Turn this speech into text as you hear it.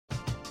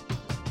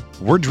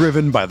We're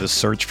driven by the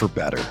search for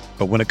better.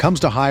 But when it comes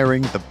to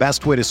hiring, the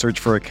best way to search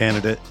for a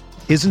candidate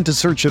isn't to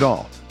search at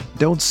all.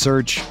 Don't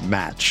search,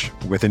 match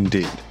with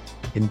Indeed.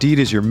 Indeed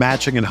is your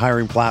matching and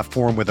hiring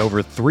platform with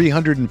over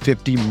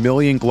 350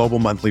 million global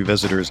monthly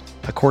visitors,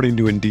 according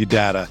to Indeed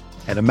data,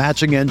 and a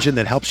matching engine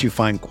that helps you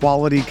find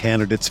quality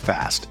candidates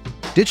fast.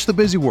 Ditch the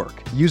busy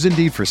work. Use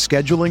Indeed for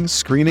scheduling,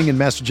 screening, and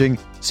messaging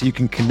so you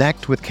can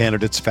connect with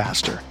candidates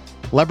faster.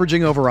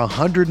 Leveraging over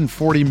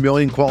 140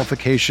 million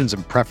qualifications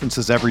and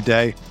preferences every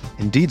day,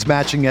 Indeed's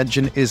matching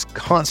engine is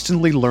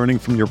constantly learning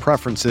from your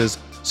preferences,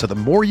 so the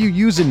more you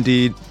use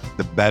Indeed,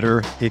 the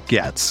better it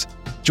gets.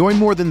 Join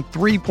more than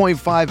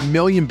 3.5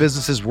 million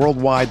businesses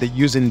worldwide that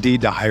use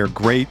Indeed to hire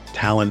great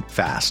talent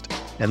fast.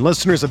 And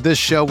listeners of this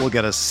show will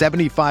get a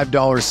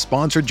 $75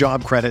 sponsored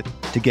job credit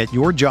to get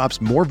your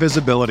jobs more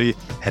visibility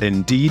at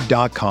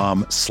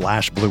Indeed.com/Blue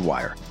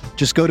Wire.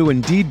 Just go to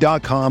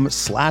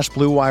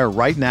Indeed.com/Blue Wire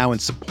right now and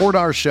support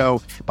our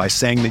show by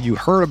saying that you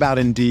heard about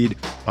Indeed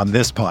on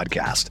this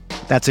podcast.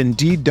 That's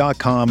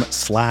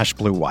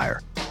Indeed.com/Blue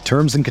Wire.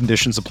 Terms and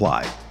conditions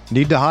apply.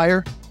 Need to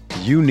hire?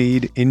 You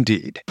need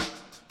Indeed.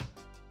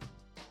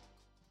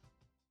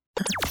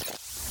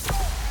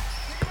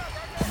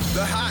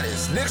 The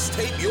hottest Knicks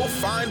tape you'll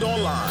find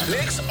online.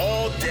 Knicks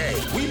all day.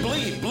 We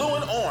bleed blue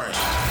and orange.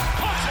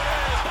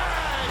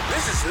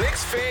 This is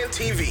Knicks Fan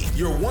TV,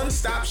 your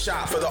one-stop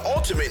shop for the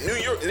ultimate New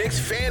York Knicks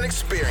fan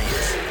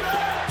experience.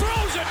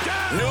 Throws it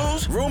down.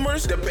 News,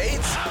 rumors,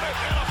 debates,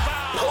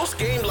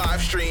 post-game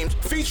live streams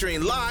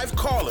featuring live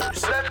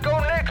callers. Let's go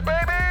Knicks,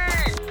 baby!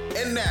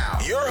 And now,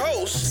 your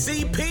host,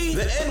 CP,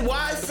 the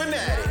NY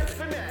Fanatic.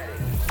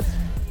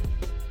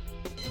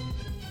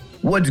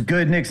 What's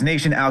good, Knicks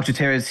Nation? Alex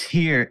Gutierrez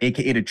here,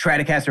 a.k.a. the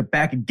Stratocaster,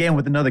 back again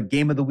with another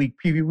Game of the Week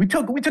preview. We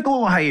took a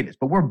little hiatus,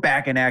 but we're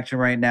back in action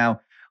right now.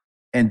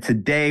 And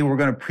today we're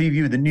going to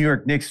preview the New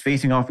York Knicks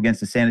facing off against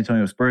the San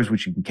Antonio Spurs,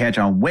 which you can catch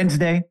on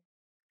Wednesday.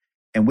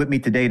 And with me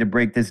today to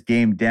break this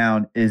game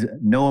down is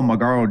Noah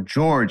Magaro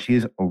George. He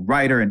is a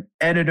writer and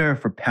editor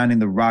for Pounding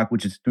the Rock,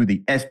 which is through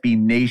the SB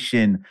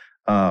Nation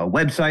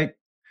website.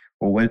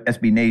 Or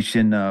SB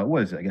Nation,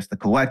 what is it? I guess the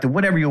collective,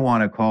 whatever you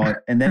want to call it.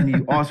 And then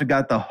you also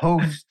got the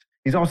host.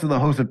 He's also the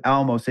host of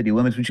Alamo City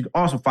Limits, which you can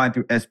also find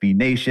through SB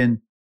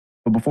Nation.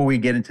 But before we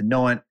get into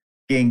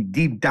getting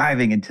deep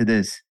diving into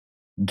this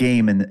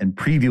game and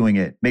previewing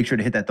it, make sure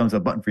to hit that thumbs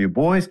up button for your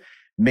boys.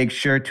 Make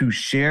sure to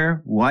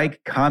share,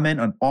 like,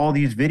 comment on all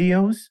these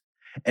videos,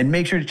 and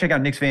make sure to check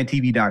out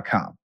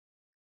KnicksFanTV.com.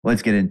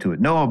 Let's get into it.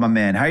 Noah, my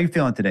man, how are you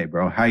feeling today,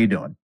 bro? How you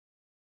doing?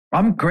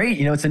 I'm great.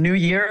 You know, it's a new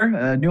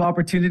year. New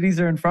opportunities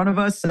are in front of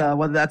us,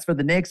 whether that's for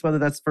the Knicks, whether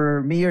that's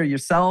for me or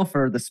yourself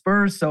or the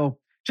Spurs. So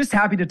just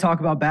happy to talk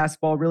about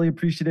basketball. Really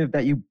appreciative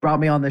that you brought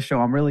me on this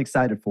show. I'm really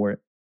excited for it.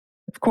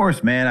 Of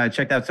course, man. I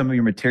checked out some of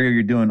your material.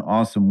 You're doing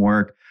awesome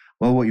work.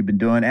 Love what you've been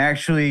doing.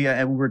 Actually,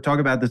 and we were talking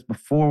about this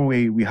before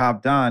we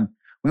hopped on.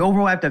 We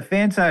overlapped at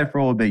Fanside for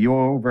a little bit. You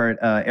were over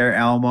at Air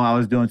Alamo. I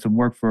was doing some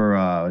work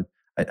for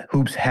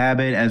Hoops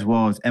Habit as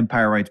well as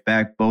Empire Writes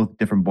Back, both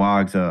different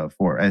blogs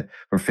for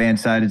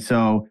Fanside. And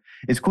so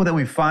it's cool that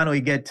we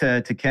finally get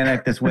to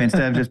connect this way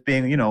instead of just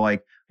being,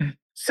 like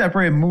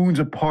separate moons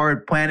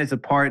apart, planets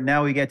apart.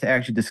 Now we get to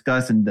actually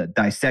discuss and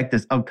dissect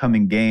this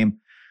upcoming game.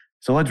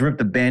 So let's rip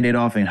the Band-Aid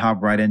off and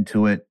hop right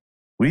into it.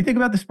 What do you think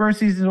about the Spurs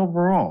season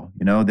overall?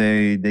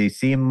 They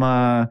seem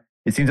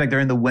it seems like they're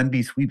in the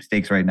Wemby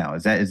sweepstakes right now.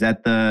 Is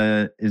that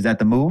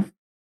the move?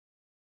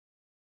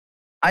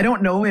 I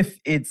don't know if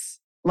it's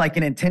like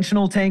an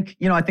intentional tank.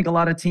 I think a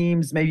lot of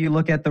teams, maybe you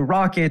look at the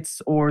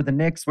Rockets or the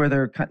Knicks where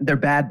they're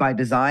bad by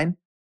design.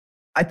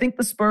 I think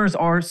the Spurs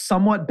are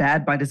somewhat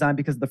bad by design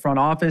because of the front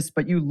office,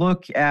 but you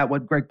look at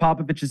what Greg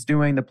Popovich is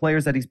doing, the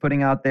players that he's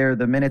putting out there,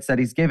 the minutes that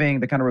he's giving,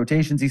 the kind of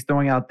rotations he's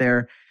throwing out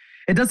there.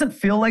 It doesn't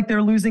feel like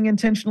they're losing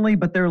intentionally,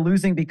 but they're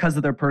losing because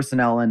of their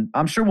personnel. And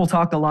I'm sure we'll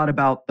talk a lot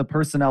about the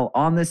personnel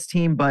on this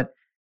team, but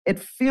it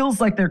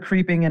feels like they're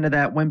creeping into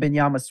that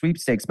Wembanyama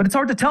sweepstakes. But it's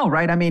hard to tell,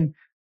 right? I mean,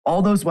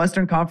 all those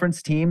Western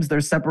Conference teams,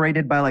 they're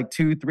separated by like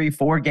 2, 3,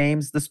 4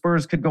 games. The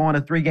Spurs could go on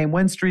a 3-game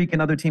win streak.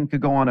 Another team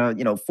could go on a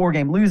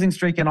 4-game losing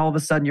streak, and all of a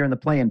sudden you're in the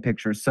play-in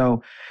picture.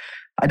 So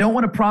I don't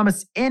want to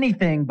promise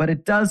anything, but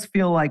it does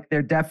feel like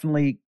they're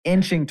definitely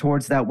inching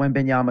towards that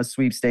Wembanyama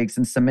sweepstakes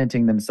and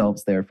cementing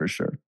themselves there for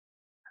sure.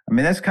 I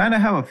mean, that's kind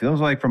of how it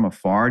feels like from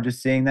afar,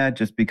 just seeing that,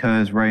 just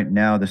because right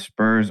now the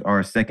Spurs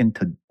are second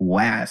to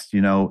last,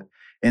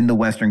 in the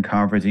Western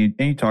Conference. And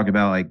you talk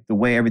about like the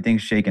way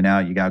everything's shaken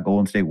out. You got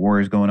Golden State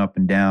Warriors going up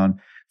and down.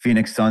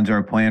 Phoenix Suns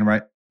are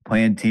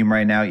playing team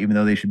right now, even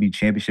though they should be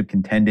championship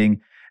contending.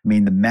 I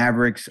mean, the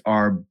Mavericks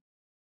are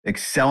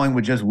excelling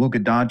with just Luka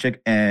Doncic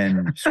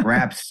and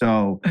scraps.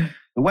 So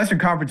the Western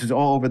Conference is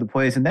all over the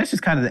place. And that's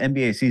just kind of the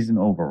NBA season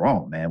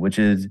overall, man, which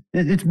is,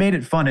 it's made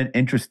it fun and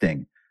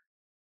interesting.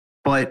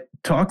 But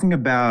talking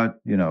about,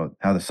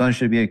 how the Suns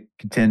should be a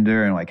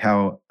contender and like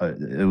how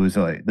it was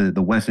like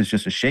the West is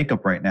just a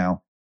shakeup right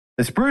now.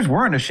 The Spurs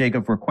weren't a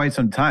shakeup for quite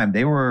some time.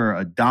 They were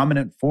a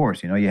dominant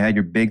force. You had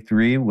your big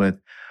three with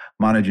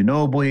Manu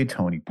Ginobili,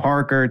 Tony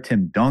Parker,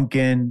 Tim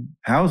Duncan.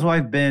 How's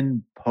life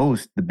been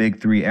post the Big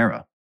Three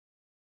era?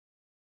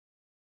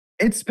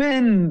 It's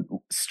been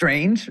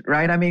strange,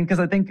 right? I mean, because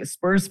I think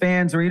Spurs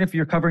fans, or even if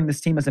you're covering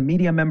this team as a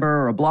media member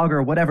or a blogger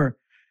or whatever,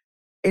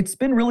 it's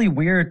been really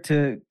weird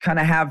to kind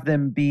of have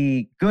them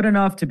be good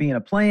enough to be in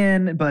a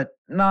play-in, but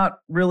not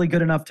really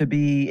good enough to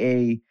be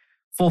a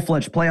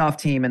full-fledged playoff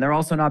team. And they're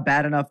also not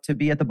bad enough to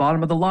be at the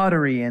bottom of the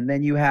lottery. And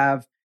then you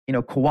have,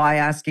 Kawhi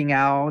asking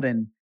out,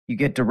 and you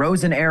get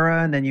DeRozan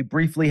era, and then you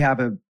briefly have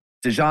a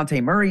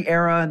DeJounte Murray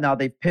era. And now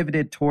they've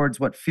pivoted towards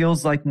what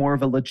feels like more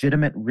of a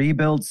legitimate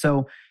rebuild.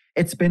 So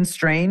it's been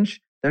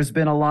strange. There's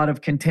been a lot of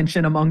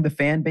contention among the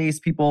fan base,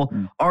 people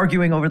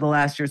arguing over the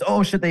last years.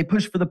 Oh, should they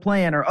push for the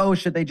plan? Or, oh,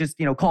 should they just,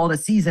 call it a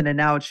season and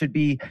now it should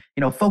be,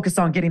 focused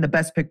on getting the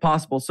best pick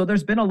possible. So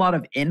there's been a lot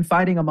of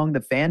infighting among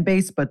the fan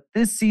base, but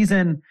this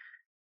season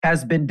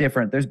has been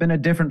different. There's been a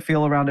different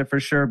feel around it for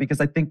sure, because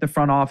I think the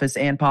front office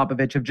and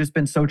Popovich have just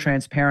been so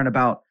transparent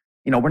about,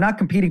 we're not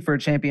competing for a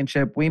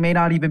championship. We may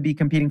not even be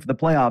competing for the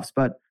playoffs,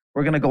 but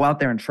we're going to go out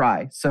there and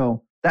try.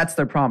 So that's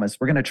their promise.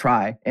 We're going to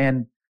try.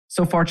 And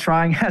so far,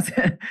 trying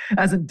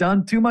hasn't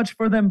done too much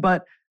for them,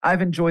 but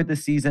I've enjoyed the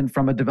season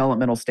from a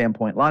developmental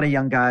standpoint. A lot of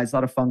young guys, a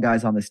lot of fun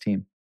guys on this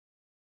team.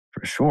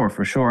 For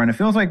sure. And it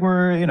feels like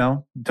we're,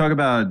 talk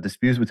about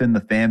disputes within the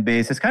fan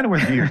base. It's kind of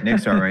where the New York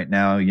Knicks are right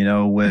now,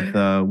 with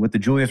the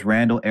Julius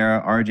Randle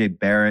era, RJ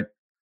Barrett,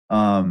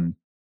 because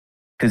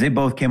they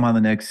both came on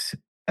the Knicks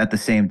at the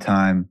same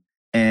time.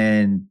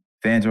 And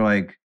fans are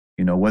like,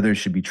 whether it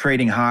should be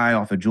trading high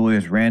off of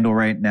Julius Randle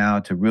right now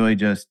to really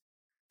just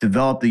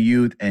develop the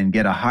youth and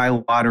get a high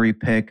lottery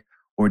pick,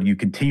 or do you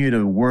continue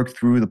to work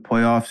through the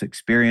playoffs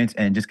experience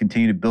and just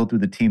continue to build through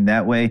the team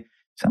that way?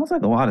 Sounds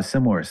like a lot of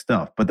similar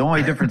stuff. But the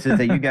only difference is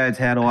that you guys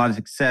had a lot of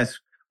success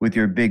with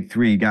your Big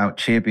Three, you got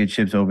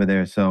championships over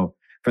there. So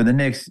for the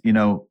Knicks,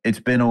 it's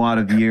been a lot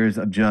of years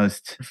of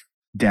just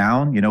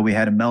down. We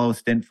had a mellow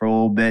stint for a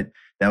little bit.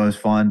 That was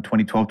fun.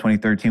 2012,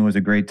 2013 was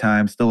a great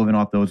time. Still living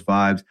off those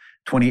vibes.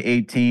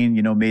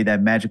 2018, made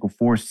that magical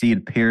 4-seed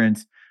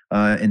appearance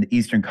in the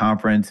Eastern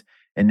Conference.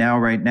 And now,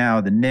 right now,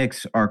 the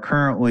Knicks are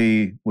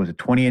currently,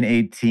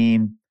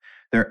 20-18.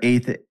 They're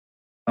 8th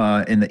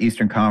in the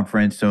Eastern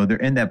Conference. So they're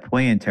in that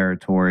play-in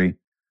territory.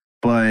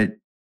 But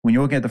when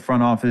you look at the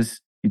front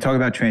office, you talk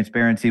about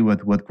transparency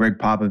with what Greg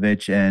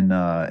Popovich and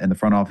the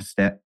front office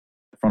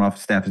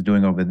staff is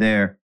doing over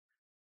there.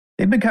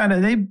 They've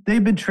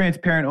been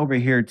transparent over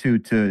here too,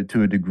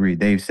 to a degree.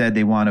 They've said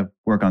they want to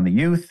work on the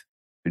youth.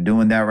 They're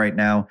doing that right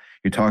now.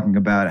 You're talking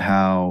about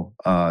how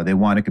they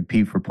want to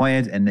compete for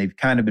plans, and they've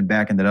kind of been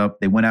backing that up.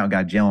 They went out and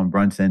got Jalen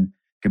Brunson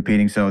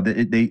competing. So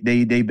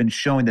they've been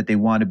showing that they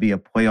want to be a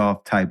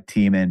playoff type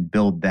team and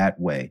build that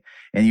way.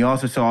 And you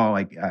also saw,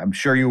 like I'm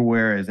sure you're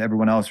aware, as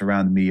everyone else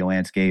around the media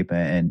landscape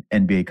and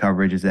NBA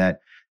coverage, is that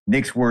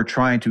Knicks were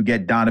trying to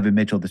get Donovan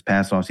Mitchell this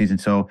past offseason.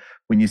 So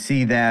when you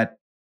see that,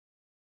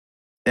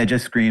 that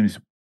just screams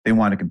they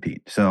want to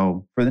compete.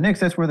 So for the Knicks,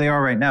 that's where they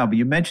are right now. But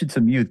you mentioned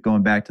some youth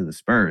going back to the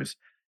Spurs.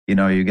 You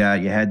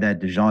had that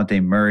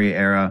DeJounte Murray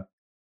era.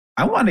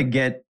 I want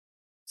to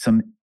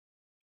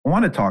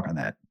talk on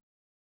that.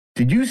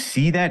 Did you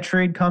see that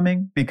trade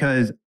coming?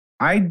 Because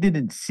I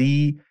didn't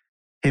see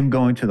him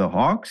going to the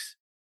Hawks.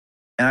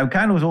 And I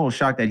kind of was a little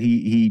shocked that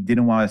he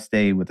didn't want to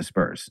stay with the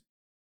Spurs.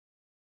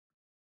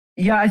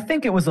 Yeah, I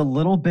think it was a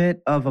little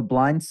bit of a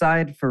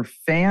blindside for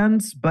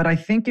fans. But I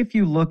think if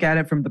you look at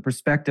it from the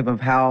perspective of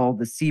how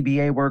the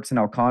CBA works and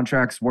how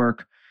contracts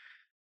work,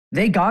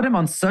 they got him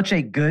on such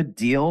a good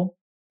deal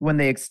when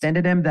they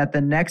extended him that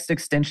the next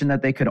extension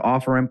that they could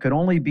offer him could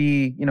only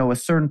be, a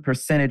certain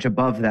percentage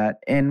above that.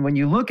 And when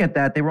you look at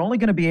that, they were only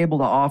going to be able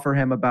to offer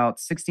him about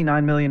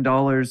 $69 million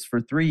for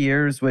 3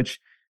 years, which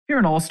if you're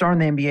an all-star in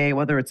the NBA,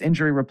 whether it's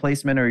injury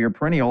replacement or you're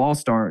perennial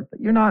all-star,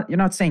 you're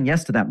not saying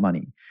yes to that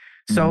money.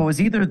 Mm-hmm. So it was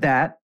either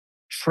that,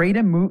 trade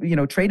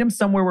him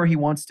somewhere where he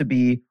wants to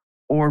be,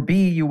 or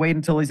B, you wait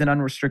until he's an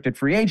unrestricted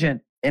free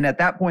agent. And at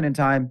that point in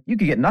time, you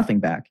could get nothing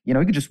back. You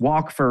could just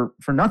walk for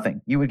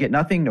nothing. You would get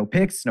nothing, no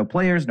picks, no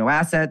players, no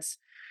assets.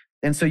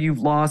 And so you've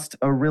lost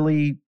a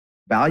really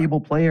valuable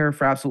player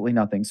for absolutely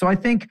nothing. So I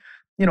think,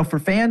 for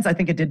fans, I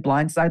think it did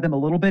blindside them a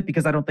little bit,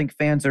 because I don't think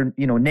fans are,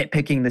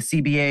 nitpicking the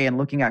CBA and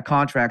looking at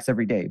contracts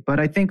every day. But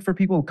I think for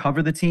people who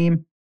cover the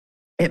team,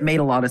 it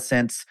made a lot of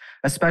sense,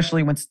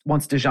 especially once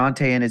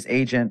DeJounte and his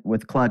agent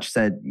with Clutch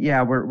said,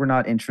 yeah, we're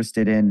not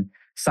interested in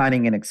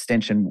signing an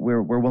extension.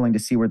 We're willing to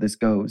see where this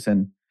goes.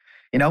 And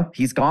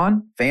he's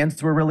gone.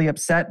 Fans were really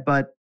upset,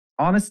 but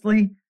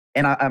honestly,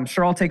 and I'm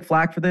sure I'll take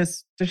flack for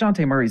this,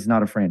 DeJounte Murray's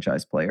not a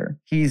franchise player.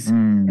 He's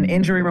an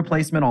injury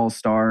replacement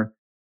all-star.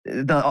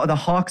 The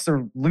Hawks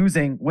are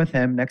losing with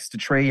him next to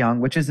Trae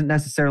Young, which isn't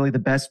necessarily the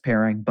best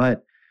pairing,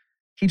 but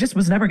he just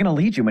was never going to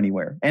lead you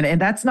anywhere. And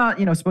that's not,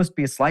 supposed to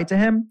be a slight to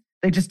him.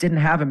 They just didn't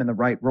have him in the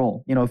right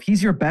role. If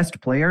he's your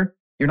best player,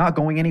 you're not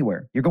going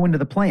anywhere. You're going to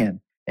the play-in.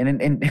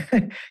 And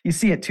you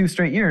see it 2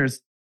 straight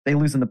years, they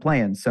lose in the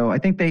play-in. So I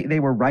think they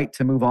were right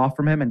to move off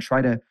from him and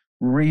try to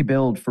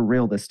rebuild for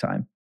real this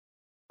time.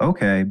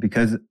 Okay,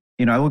 because,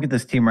 I look at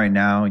this team right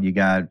now, and you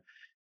got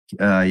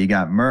You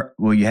got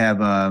you have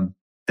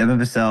Devin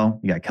Vassell,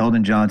 you got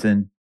Keldon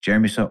Johnson,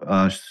 Jeremy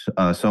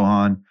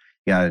Sochan,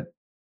 you got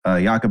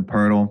Jakob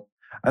Poeltl.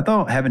 I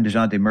thought having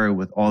DeJounte Murray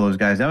with all those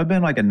guys, that would have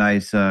been like a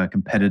nice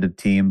competitive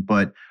team.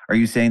 But are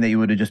you saying that you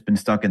would have just been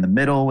stuck in the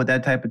middle with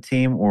that type of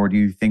team? Or do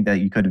you think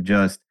that you could have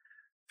just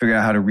figured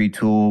out how to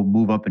retool,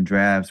 move up in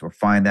drafts, or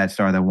find that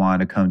star that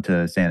wanted to come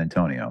to San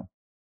Antonio?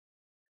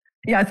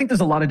 Yeah, I think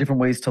there's a lot of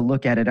different ways to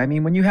look at it. I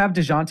mean, when you have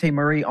DeJounte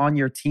Murray on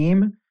your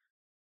team,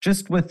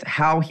 just with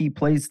how he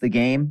plays the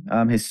game,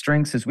 his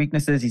strengths, his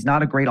weaknesses, he's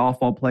not a great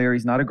off-ball player.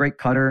 He's not a great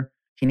cutter.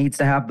 He needs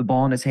to have the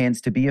ball in his hands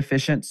to be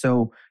efficient.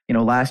 So,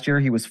 last year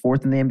he was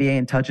 4th in the NBA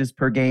in touches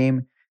per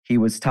game. He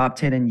was top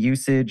 10 in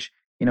usage.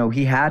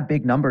 He had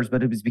big numbers,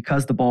 but it was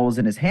because the ball was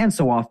in his hands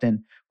so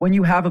often. When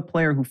you have a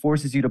player who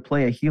forces you to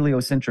play a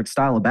heliocentric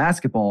style of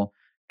basketball,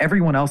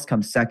 everyone else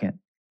comes second.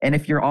 And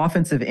if your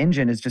offensive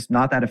engine is just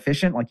not that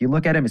efficient, like you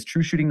look at him, his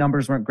true shooting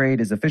numbers weren't great.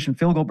 His efficient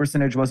field goal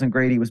percentage wasn't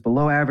great. He was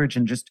below average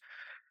and just,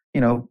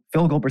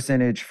 field goal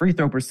percentage, free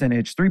throw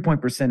percentage,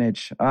 3-point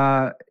percentage.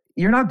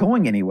 You're not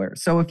going anywhere.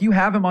 So if you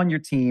have him on your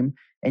team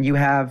and you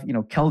have,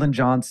 Keldon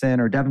Johnson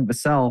or Devin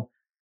Vassell,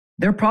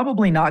 they're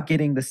probably not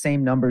getting the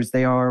same numbers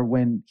they are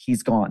when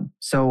he's gone.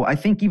 So I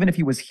think even if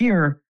he was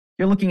here,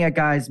 you're looking at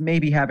guys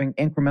maybe having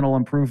incremental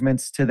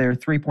improvements to their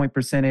 3-point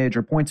percentage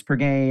or points per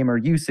game or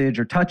usage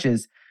or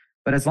touches.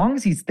 But as long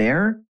as he's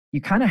there,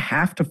 you kind of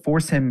have to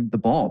force him the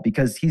ball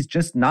because he's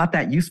just not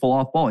that useful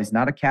off ball. He's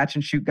not a catch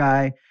and shoot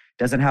guy,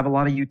 doesn't have a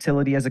lot of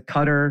utility as a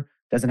cutter,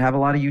 doesn't have a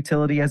lot of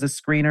utility as a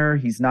screener.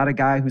 He's not a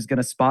guy who's going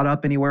to spot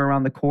up anywhere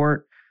around the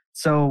court.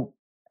 So,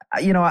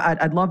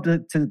 I'd love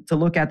to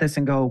look at this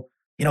and go,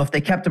 if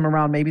they kept him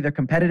around, maybe they're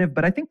competitive,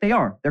 but I think they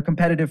are. They're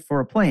competitive for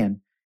a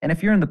plan. And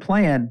if you're in the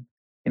plan,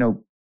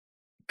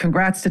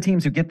 congrats to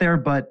teams who get there,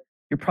 but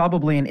you're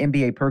probably in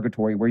NBA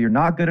purgatory where you're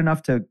not good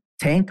enough to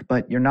tank,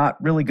 but you're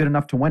not really good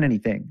enough to win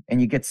anything. And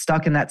you get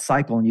stuck in that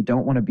cycle and you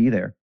don't want to be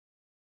there.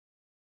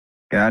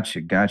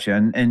 Gotcha.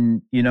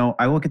 And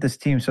I look at this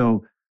team,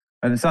 so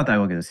it's not that I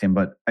look at this team,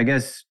 but I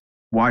guess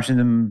watching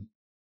them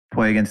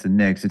play against the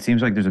Knicks, it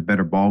seems like there's a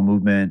better ball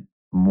movement,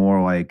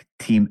 more like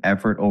team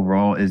effort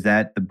overall. Is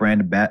that the brand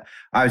of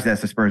obviously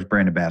that's the Spurs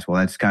brand of basketball.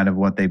 That's kind of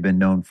what they've been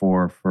known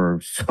for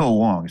so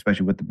long,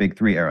 especially with the Big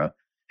Three era.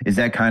 Is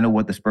that kind of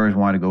what the Spurs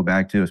want to go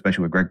back to,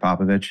 especially with Greg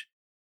Popovich?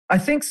 I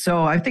think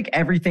so. I think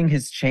everything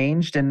has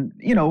changed. And,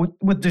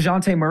 with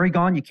DeJounte Murray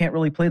gone, you can't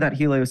really play that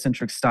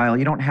heliocentric style.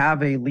 You don't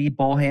have a lead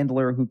ball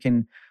handler who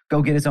can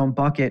go get his own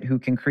bucket, who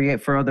can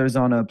create for others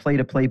on a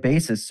play-to-play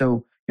basis.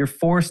 So you're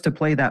forced to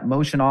play that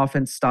motion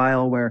offense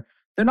style where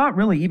they're not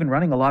really even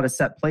running a lot of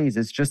set plays.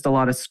 It's just a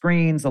lot of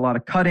screens, a lot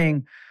of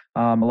cutting,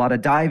 a lot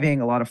of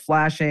diving, a lot of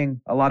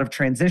flashing, a lot of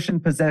transition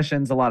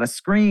possessions, a lot of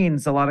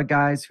screens, a lot of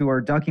guys who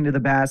are ducking to the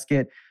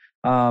basket.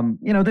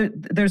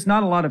 There's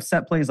not a lot of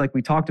set plays like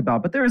we talked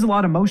about, but there is a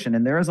lot of motion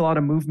and there is a lot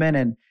of movement,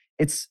 and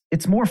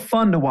it's more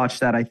fun to watch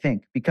that, I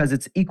think, because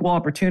it's equal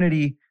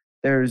opportunity.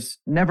 There's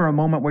never a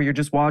moment where you're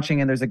just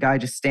watching and there's a guy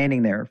just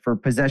standing there for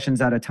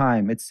possessions at a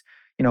time. It's,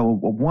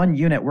 one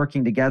unit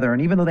working together.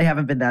 And even though they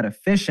haven't been that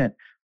efficient,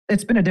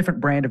 it's been a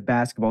different brand of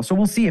basketball. So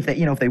we'll see if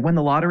they win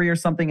the lottery or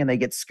something and they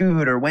get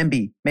Scoot or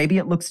Wemby, maybe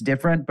it looks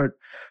different. But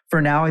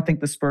for now, I think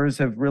the Spurs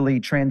have really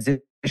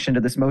transitioned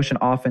to this motion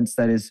offense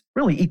that is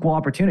really equal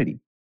opportunity.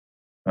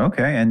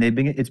 Okay. And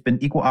it's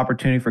been equal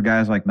opportunity for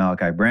guys like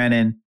Malachi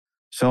Brannon,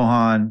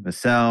 Sochan,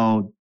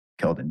 Vassell,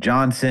 Keldon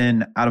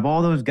Johnson. Out of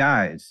all those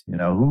guys,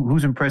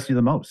 who's impressed you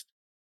the most?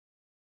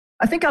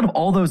 I think out of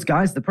all those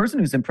guys, the person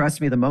who's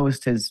impressed me the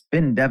most has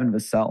been Devin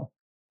Vassell.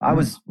 I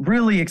was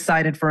really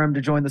excited for him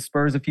to join the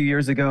Spurs a few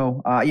years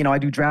ago. I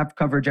do draft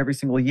coverage every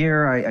single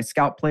year. I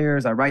scout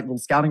players. I write little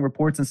scouting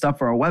reports and stuff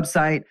for our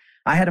website.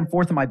 I had him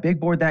 4th on my big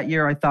board that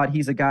year. I thought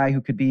he's a guy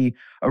who could be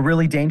a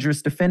really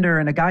dangerous defender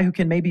and a guy who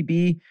can maybe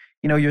be,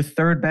 your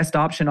 3rd best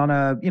option on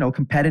a,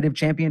 competitive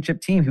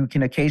championship team who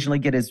can occasionally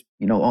get his,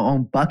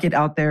 own bucket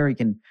out there. He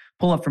can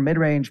pull up from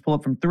mid-range, pull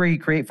up from 3,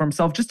 create for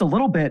himself just a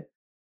little bit.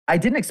 I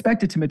didn't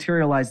expect it to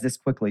materialize this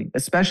quickly,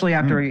 especially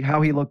after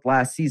how he looked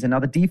last season. Now,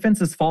 the defense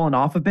has fallen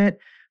off a bit,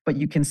 but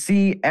you can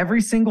see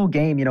every single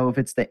game, if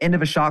it's the end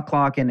of a shot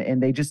clock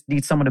and they just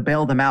need someone to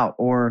bail them out,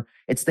 or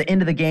it's the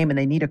end of the game and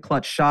they need a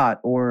clutch shot,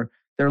 or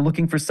they're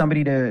looking for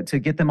somebody to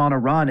get them on a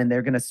run and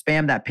they're going to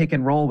spam that pick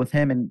and roll with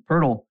him and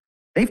Poeltl.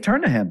 They've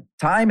turned to him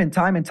time and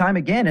time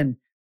again, and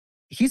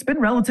he's been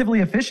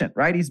relatively efficient,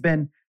 right? He's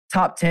been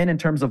top 10 in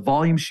terms of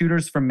volume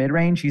shooters from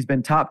mid-range. He's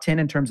been top 10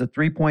 in terms of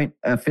 3-point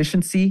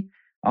efficiency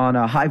on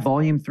a high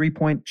volume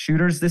 3-point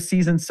shooters this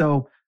season.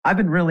 So I've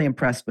been really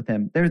impressed with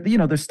him.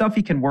 There's stuff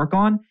he can work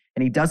on,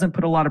 and he doesn't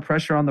put a lot of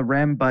pressure on the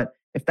rim. But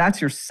if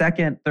that's your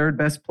 2nd, 3rd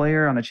best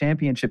player on a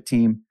championship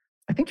team,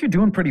 I think you're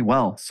doing pretty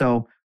well.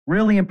 So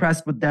really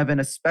impressed with Devin,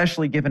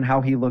 especially given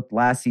how he looked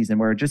last season,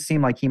 where it just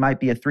seemed like he might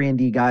be a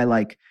 3-and-D guy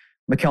like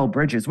Mikal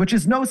Bridges, which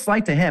is no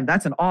slight to him.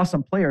 That's an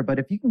awesome player. But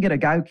if you can get a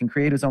guy who can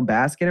create his own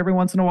basket every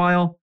once in a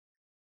while,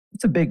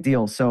 it's a big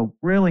deal. So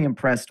really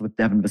impressed with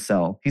Devin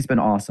Vassell. He's been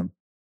awesome.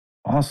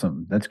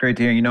 Awesome. That's great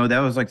to hear. That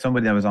was like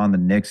somebody that was on the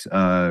Knicks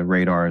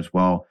radar as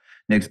well.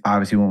 Knicks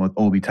obviously went with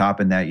Obi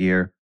Toppin that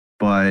year.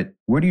 But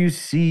where do you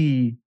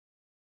see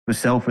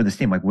Vassell for this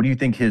team? Like, what do you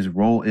think his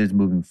role is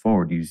moving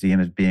forward? Do you see him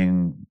as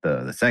being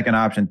the second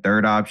option,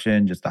 third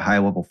option, just a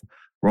high-level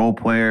role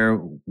player?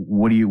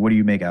 What do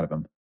you make out of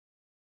him?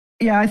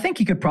 Yeah, I think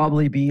he could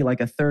probably be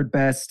like a third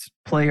best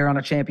player on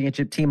a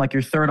championship team, like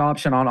your third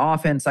option on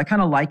offense. I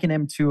kind of liken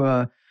him to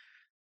a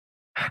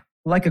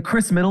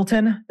Chris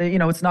Middleton. You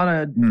know, it's not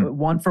a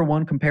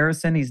one-for-one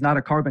comparison. He's not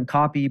a carbon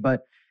copy,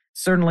 but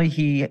certainly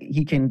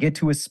he can get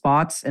to his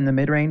spots in the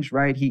mid-range,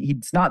 right?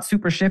 He's not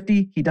super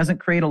shifty. He doesn't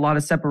create a lot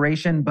of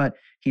separation, but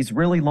he's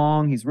really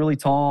long. He's really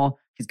tall.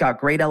 He's got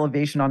great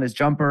elevation on his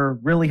jumper,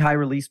 really high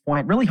release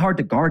point, really hard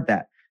to guard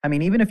that. I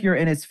mean, even if you're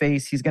in his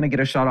face, he's going to get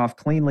a shot off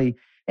cleanly.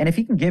 And if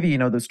he can give you,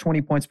 those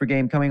 20 points per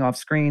game coming off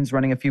screens,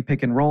 running a few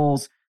pick and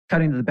rolls,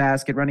 cutting to the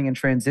basket, running in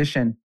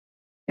transition,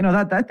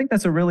 I think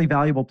that's a really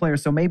valuable player.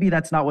 So maybe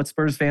that's not what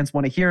Spurs fans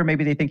want to hear.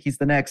 Maybe they think he's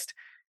the next,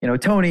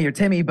 Tony or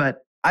Timmy,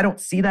 but I don't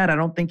see that. I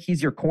don't think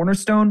he's your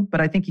cornerstone,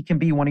 but I think he can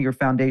be one of your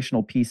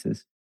foundational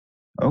pieces.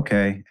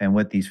 Okay. And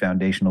with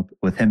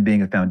him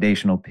being a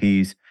foundational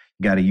piece,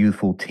 you got a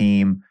youthful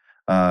team.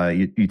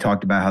 You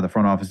talked about how the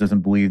front office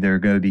doesn't believe they're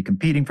going to be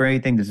competing for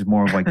anything. This is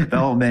more of like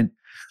development.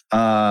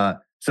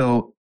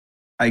 So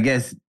I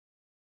guess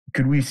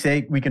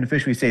we can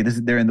officially say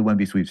they're in the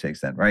Wemby sweepstakes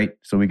then, right?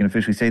 So we can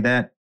officially say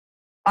that?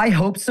 I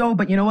hope so,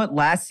 but you know what?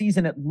 Last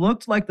season, it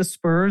looked like the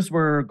Spurs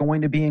were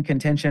going to be in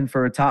contention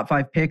for a top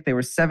 5 pick. They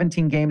were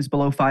 17 games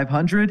below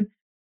 500.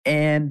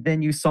 And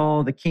then you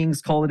saw the Kings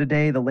call it a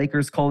day, the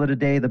Lakers call it a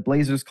day, the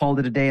Blazers called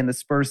it a day, and the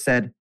Spurs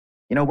said,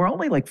 we're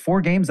only like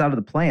 4 games out of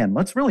the plan.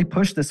 Let's really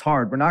push this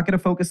hard. We're not going to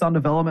focus on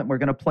development. We're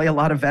going to play a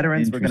lot of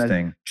veterans. We're going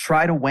to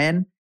try to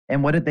win.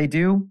 And what did they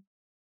do?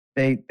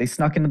 They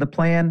snuck into the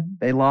plan.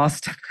 They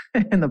lost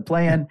in the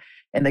plan,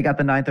 and they got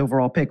the 9th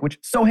overall pick, which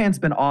Sohan's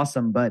been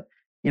awesome. But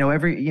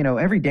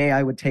every day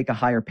I would take a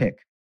higher pick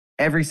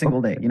every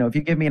single day. If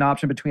you give me an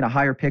option between a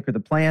higher pick or the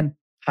plan,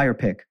 higher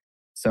pick.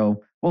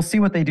 So we'll see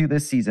what they do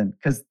this season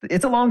because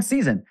it's a long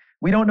season.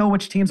 We don't know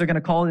which teams are going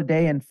to call it a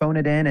day and phone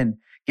it in and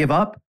give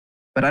up.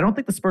 But I don't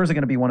think the Spurs are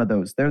going to be one of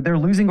those. They're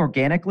losing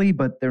organically,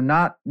 but they're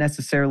not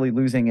necessarily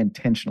losing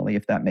intentionally,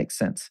 if that makes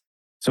sense.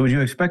 So would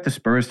you expect the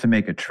Spurs to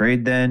make a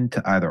trade then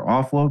to either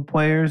offload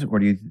players, or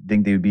do you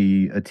think they would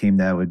be a team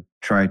that would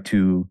try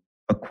to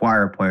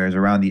acquire players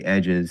around the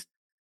edges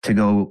to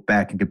go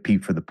back and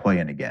compete for the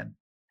play-in again?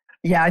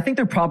 Yeah, I think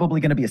they're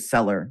probably going to be a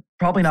seller,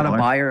 probably not a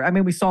buyer. I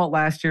mean, we saw it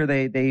last year.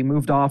 They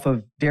moved off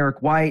of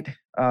Derek White,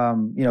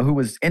 who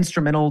was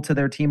instrumental to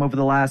their team over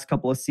the last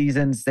couple of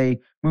seasons. They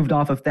moved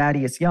off of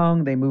Thaddeus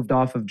Young. They moved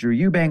off of Drew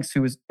Eubanks,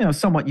 who was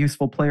somewhat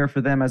useful player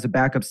for them as a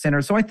backup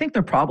center. So I think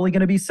they're probably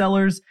going to be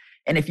sellers.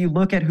 And if you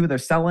look at who they're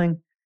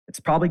selling, it's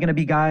probably going to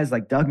be guys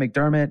like Doug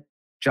McDermott,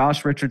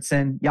 Josh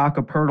Richardson,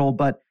 Jakob Poeltl.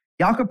 But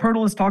Jakob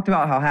Poeltl has talked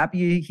about how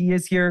happy he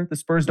is here. The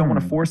Spurs don't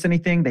want to force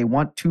anything. They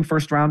want 2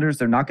 first-rounders.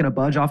 They're not going to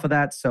budge off of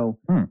that. So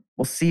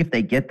we'll see if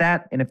they get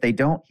that. And if they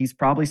don't, he's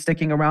probably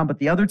sticking around. But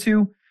the other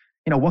 2,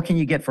 what can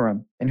you get for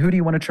him? And who do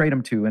you want to trade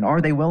him to? And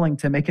are they willing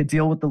to make a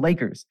deal with the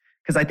Lakers?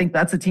 Because I think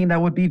that's a team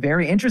that would be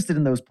very interested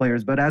in those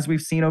players. But as we've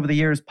seen over the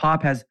years,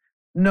 Pop has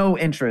no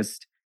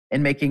interest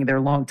in making their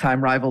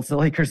longtime rivals, the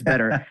Lakers,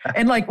 better.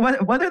 And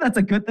whether that's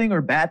a good thing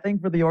or bad thing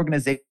for the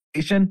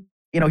organization,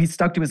 he's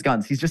stuck to his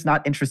guns. He's just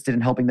not interested in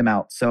helping them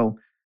out. So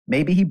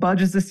maybe he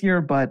budges this year,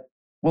 but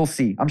we'll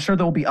see. I'm sure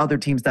there will be other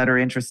teams that are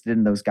interested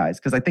in those guys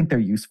because I think they're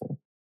useful.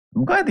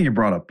 I'm glad that you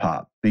brought up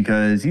Pop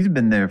because he's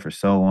been there for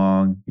so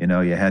long. You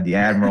had the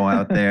Admiral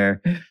out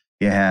there.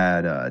 You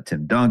had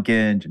Tim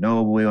Duncan,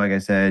 Ginobili. Like I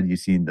said,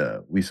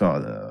 we saw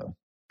the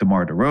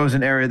DeMar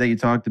DeRozan area that you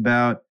talked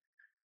about.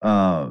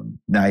 Now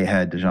you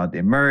had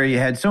DeJounte Murray. You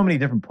had so many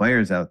different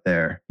players out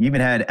there. You even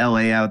had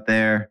LA out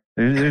there.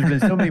 There's been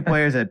so many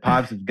players that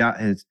Pops has got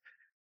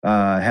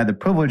had the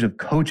privilege of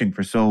coaching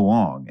for so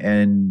long.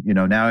 And,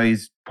 now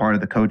he's part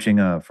of the coaching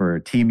for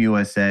Team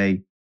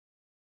USA.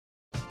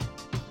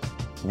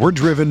 We're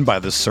driven by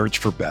the search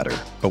for better.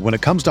 But when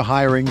it comes to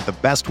hiring, the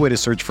best way to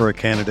search for a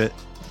candidate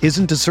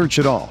isn't to search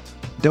at all.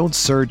 Don't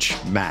search,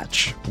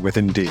 match with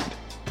Indeed.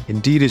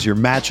 Indeed is your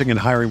matching and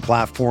hiring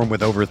platform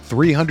with over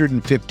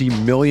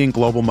 350 million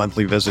global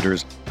monthly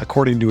visitors,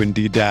 according to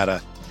Indeed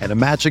data, and a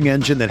matching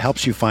engine that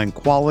helps you find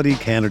quality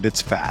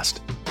candidates fast.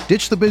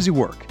 Ditch the busy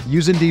work.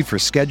 Use Indeed for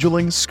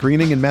scheduling,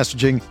 screening, and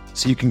messaging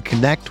so you can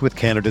connect with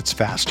candidates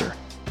faster.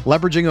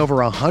 Leveraging over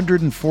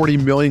 140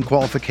 million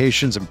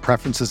qualifications and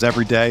preferences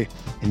every day,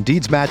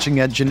 Indeed's matching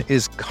engine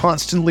is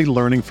constantly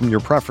learning from your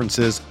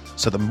preferences,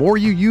 so the more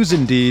you use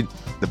Indeed,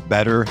 the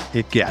better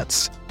it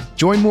gets.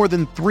 Join more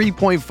than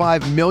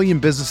 3.5 million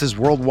businesses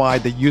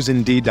worldwide that use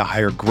Indeed to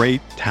hire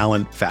great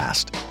talent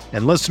fast.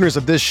 And listeners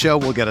of this show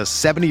will get a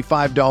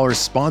 $75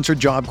 sponsored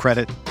job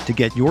credit to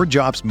get your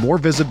jobs more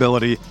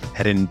visibility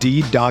at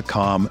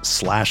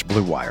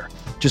Indeed.com/Blue Wire.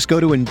 Just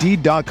go to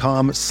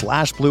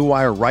Indeed.com/Blue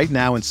Wire right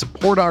now and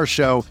support our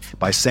show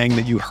by saying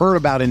that you heard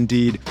about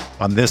Indeed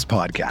on this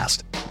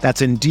podcast.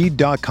 That's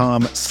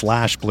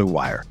Indeed.com/Blue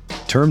Wire.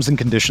 Terms and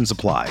conditions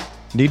apply.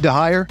 Need to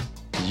hire?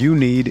 You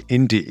need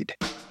Indeed.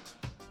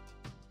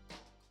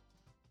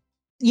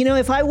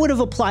 if I would have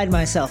applied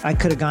myself, I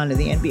could have gone to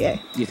the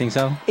NBA. You think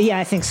so? Yeah,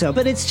 I think so.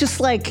 But it's just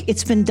like,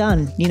 it's been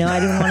done. I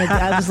didn't want to,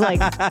 I was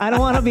like, I don't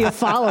want to be a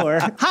follower.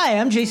 Hi,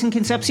 I'm Jason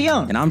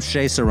Concepcion. And I'm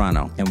Shea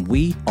Serrano. And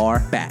we are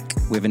back.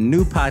 We have a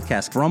new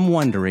podcast from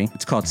Wondery.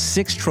 It's called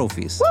Six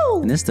Trophies.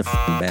 Woo! And it's the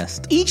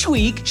best. Each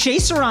week, Shea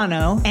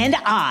Serrano and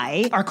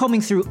I are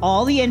combing through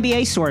all the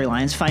NBA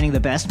storylines, finding the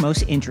best,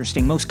 most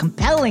interesting, most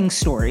compelling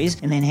stories,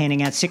 and then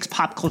handing out 6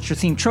 pop culture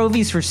themed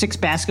trophies for 6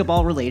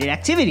 basketball related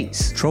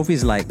activities.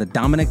 Trophies like the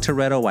Dominic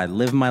Toretto I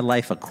Live My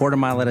Life a Quarter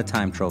Mile at a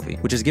Time trophy,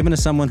 which is given to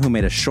someone who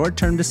made a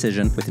short-term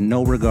decision with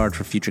no regard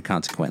for future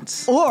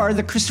consequence. Or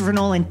the Christopher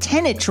Nolan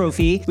Tenet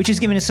trophy, which is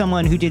given to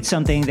someone who did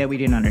something that we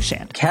didn't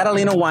understand.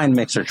 Catalina Wine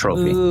Mixer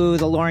trophy. Ooh,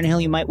 the Lauryn Hill,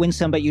 you might win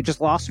some, but you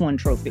just lost one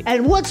trophy.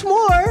 And what's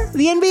more,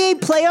 the NBA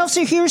playoffs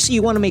are here, so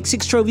you want to make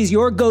 6 Trophies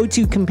your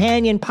go-to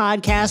companion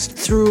podcast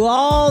through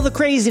all the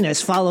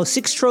craziness. Follow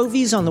 6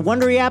 Trophies on the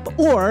Wondery app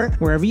or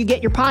wherever you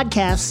get your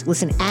podcasts.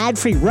 Listen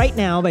ad-free right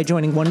now by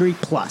joining Wondery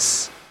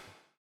Plus.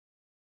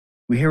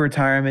 We hear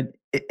retirement.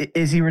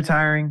 Is he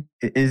retiring?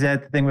 Is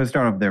that the thing? We'll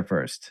start off there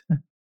first.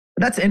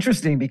 That's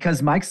interesting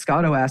because Mike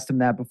Scotto asked him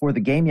that before the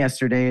game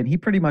yesterday, and he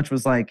pretty much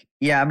was like,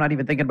 yeah, I'm not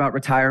even thinking about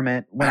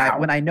retirement. When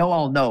I know,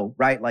 I'll know,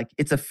 right? Like,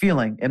 it's a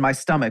feeling in my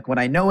stomach. When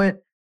I know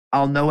it,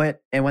 I'll know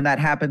it. And when that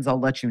happens, I'll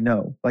let you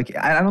know. Like,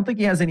 I don't think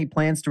he has any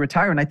plans to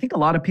retire. And I think a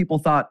lot of people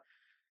thought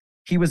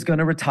he was going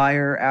to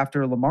retire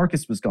after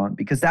LaMarcus was gone,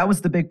 because that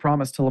was the big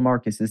promise to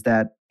LaMarcus, is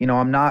that,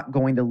 I'm not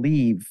going to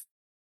leave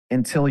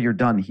until you're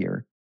done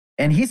here.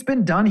 And he's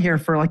been done here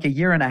for like a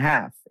year and a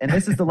half. And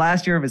this is the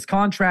last year of his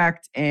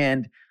contract.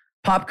 And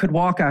Pop could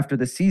walk after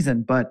the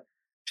season. But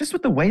just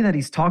with the way that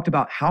he's talked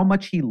about how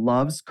much he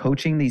loves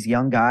coaching these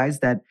young guys,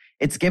 that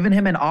it's given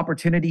him an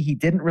opportunity he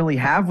didn't really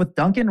have with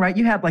Duncan, right?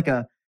 You had like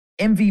a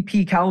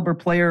MVP caliber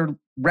player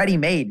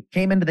ready-made,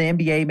 came into the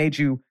NBA, made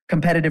you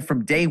competitive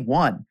from day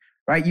one,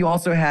 right? You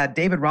also had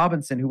David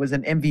Robinson, who was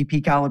an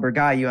MVP caliber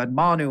guy. You had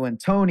Manu and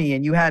Tony,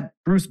 and you had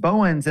Bruce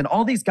Bowens and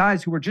all these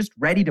guys who were just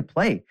ready to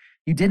play.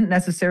 You didn't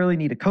necessarily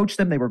need to coach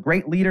them. They were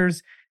great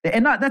leaders.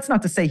 And that's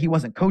not to say he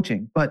wasn't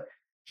coaching, but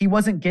he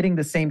wasn't getting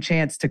the same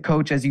chance to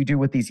coach as you do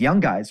with these young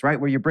guys, right?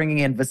 Where you're bringing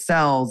in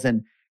Vassell's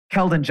and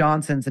Keldon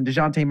Johnsons and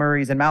DeJounte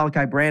Murray's and Malachi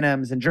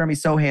Branhams and Jeremy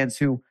Sohans,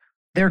 who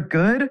they're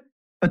good,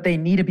 but they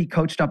need to be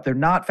coached up. They're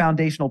not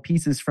foundational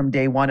pieces from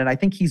day one. And I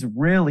think he's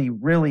really,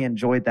 really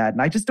enjoyed that.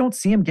 And I just don't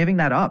see him giving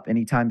that up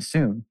anytime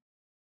soon.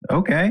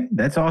 Okay,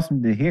 that's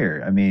awesome to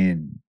hear. I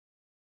mean,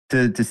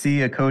 to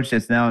see a coach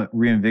that's now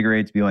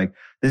reinvigorated to be like,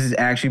 this is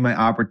actually my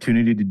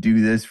opportunity to do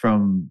this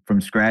from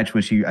scratch,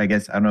 which I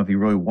don't know if he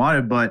really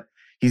wanted, but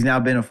he's now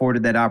been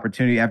afforded that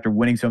opportunity after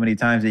winning so many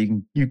times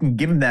that you can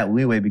give him that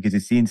leeway because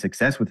you've seen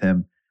success with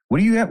him. What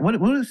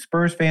do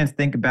Spurs fans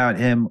think about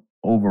him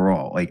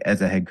overall, like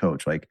as a head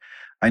coach? Like,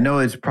 I know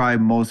it's probably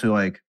mostly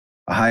like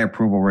a high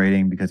approval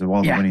rating because of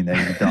all the winning that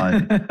he's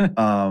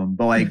done.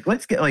 But like,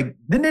 let's get like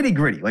the nitty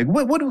gritty. Like,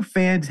 what do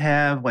fans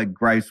have like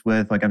gripes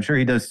with? Like, I'm sure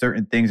he does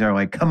certain things that are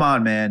like, come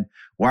on, man,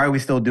 why are we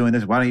still doing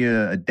this? Why don't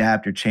you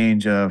adapt or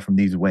change from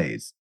these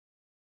ways?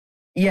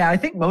 Yeah, I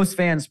think most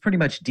fans pretty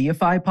much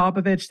deify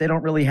Popovich. They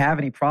don't really have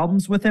any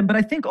problems with him. But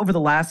I think over the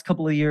last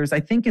couple of years,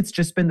 I think it's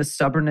just been the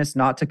stubbornness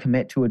not to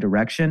commit to a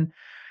direction.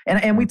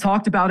 And we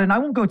talked about it, and I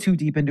won't go too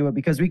deep into it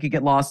because we could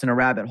get lost in a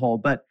rabbit hole.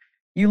 But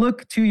you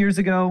look 2 years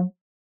ago,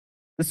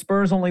 the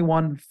Spurs only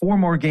won 4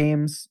 more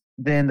games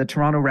than the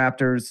Toronto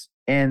Raptors,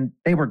 and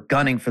they were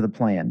gunning for the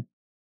play-in.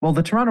 Well,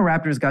 the Toronto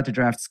Raptors got to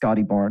draft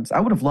Scottie Barnes.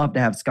 I would have loved to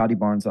have Scottie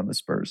Barnes on the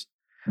Spurs.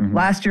 Mm-hmm.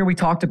 Last year, we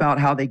talked about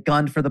how they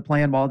gunned for the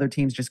play-in while other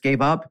teams just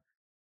gave up.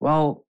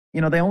 Well,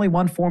 they only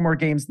won 4 more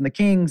games than the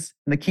Kings,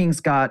 and the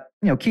Kings got,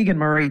 Keegan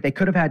Murray. They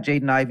could have had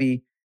Jaden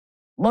Ivey.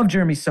 Love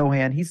Jeremy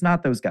Sohan. He's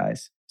not those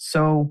guys.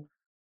 So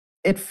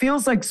it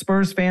feels like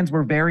Spurs fans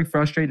were very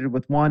frustrated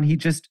with one. He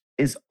just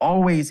is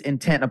always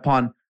intent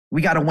upon,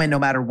 we got to win no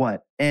matter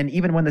what. And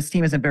even when this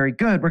team isn't very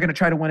good, we're going to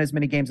try to win as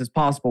many games as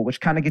possible, which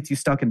kind of gets you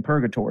stuck in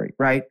purgatory,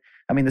 right?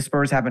 I mean, the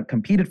Spurs haven't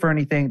competed for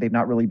anything. They've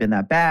not really been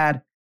that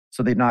bad.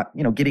 So they're not,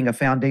 getting a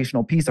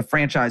foundational piece, a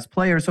franchise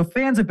player. So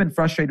fans have been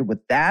frustrated with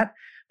that.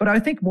 But I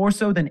think more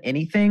so than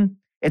anything,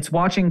 it's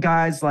watching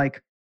guys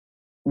like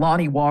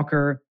Lonnie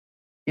Walker,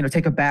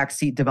 take a back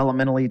seat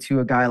developmentally to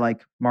a guy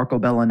like Marco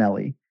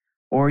Bellinelli.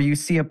 Or you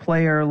see a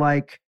player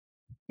like,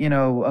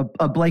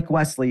 a Blake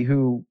Wesley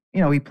who,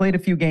 he played a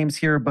few games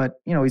here, but,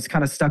 he's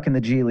kind of stuck in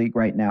the G League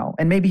right now.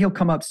 And maybe he'll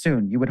come up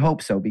soon. You would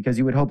hope so, because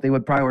you would hope they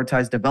would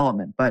prioritize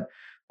development. But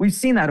we've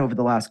seen that over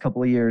the last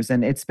couple of years.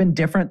 And it's been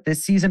different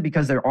this season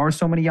because there are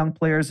so many young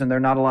players and there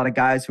are not a lot of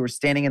guys who are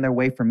standing in their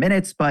way for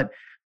minutes. But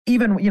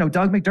even,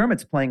 Doug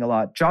McDermott's playing a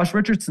lot. Josh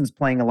Richardson's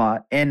playing a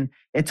lot. And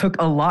it took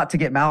a lot to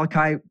get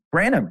Malachi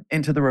Branham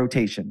into the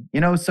rotation,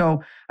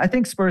 So I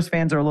think Spurs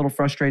fans are a little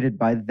frustrated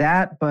by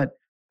that. But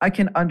I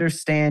can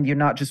understand you're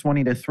not just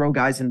wanting to throw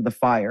guys into the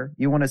fire.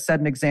 You want to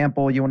set an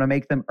example. You want to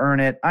make them earn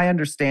it. I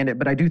understand it.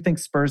 But I do think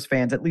Spurs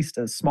fans, at least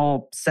a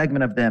small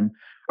segment of them,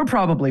 are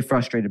probably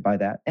frustrated by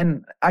that.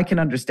 And I can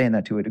understand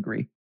that to a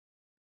degree.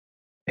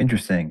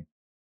 Interesting.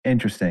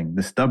 Interesting.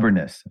 The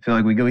stubbornness. I feel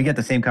like we get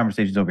the same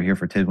conversations over here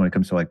for Tibbs when it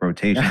comes to like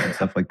rotations and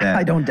stuff like that.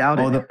 I don't doubt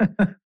it.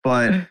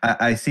 But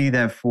I see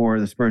that for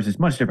the Spurs, it's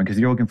much different because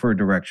you're looking for a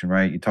direction,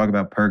 right? You talk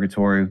about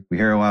purgatory. We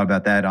hear a lot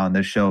about that on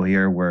this show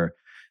here where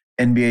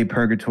NBA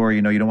purgatory,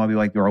 you don't want to be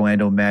like the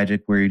Orlando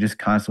Magic where you're just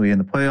constantly in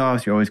the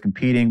playoffs. You're always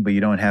competing, but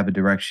you don't have a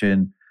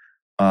direction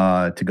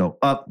to go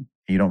up.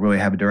 You don't really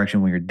have a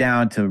direction when you're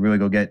down to really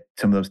go get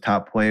some of those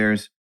top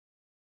players.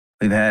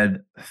 We've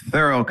had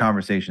thorough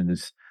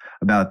conversations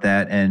about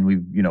that, and we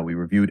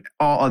reviewed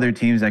all other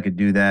teams that could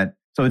do that.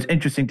 So it's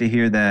interesting to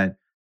hear that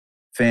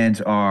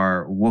fans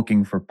are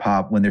looking for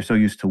Pop when they're so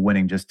used to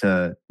winning just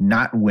to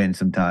not win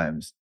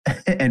sometimes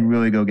and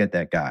really go get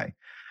that guy.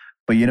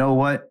 But you know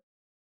what?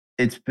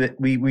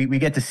 We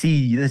get to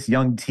see this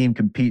young team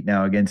compete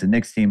now against a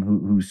Knicks team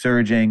who's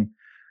surging.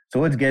 So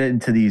let's get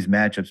into these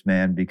matchups,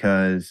 man,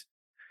 because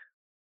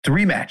it's a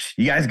rematch.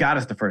 You guys got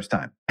us the first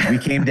time. We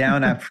came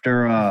down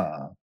after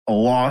a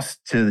loss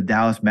to the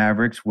Dallas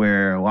Mavericks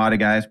where a lot of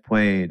guys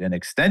played an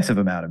extensive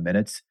amount of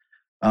minutes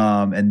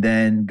and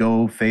then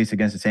go face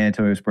against the San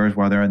Antonio Spurs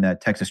while they're on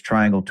that Texas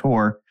Triangle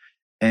tour.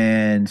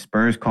 And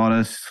Spurs caught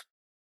us,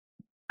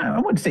 I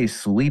wouldn't say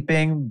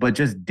sleeping, but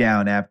just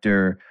down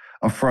after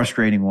a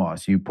frustrating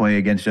loss. You play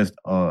against just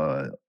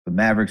the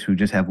Mavericks who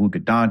just have Luka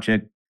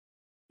Doncic.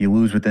 You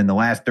lose within the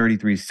last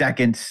 33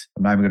 seconds.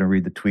 I'm not even going to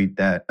read the tweet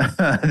that's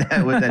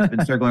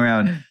been circling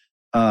around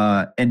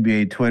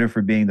NBA Twitter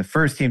for being the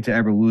first team to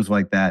ever lose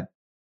like that.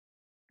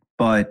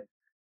 But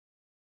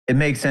it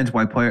makes sense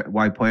why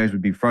players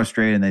would be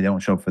frustrated and they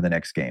don't show up for the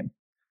next game.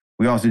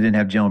 We also didn't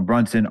have Jalen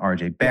Brunson,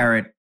 RJ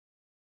Barrett.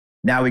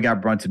 Now we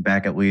got Brunson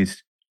back at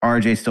least.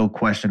 RJ still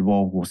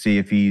questionable. We'll see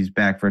if he's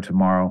back for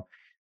tomorrow.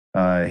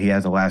 He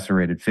has a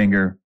lacerated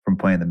finger from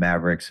playing the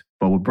Mavericks.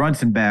 But with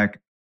Brunson back,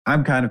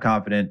 I'm kind of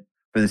confident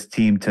for this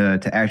team to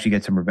actually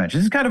get some revenge.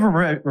 This is kind of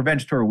a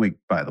revenge tour week,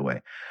 by the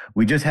way.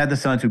 We just had the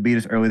Suns who beat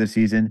us early this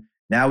season.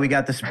 Now we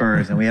got the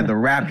Spurs, and we have the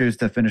Raptors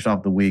to finish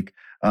off the week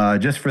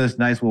just for this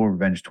nice little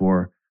revenge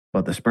tour.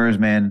 But the Spurs,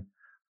 man,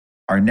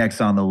 are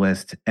next on the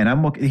list. And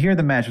here are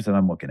the matchups that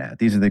I'm looking at.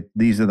 These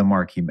are the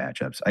marquee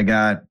matchups.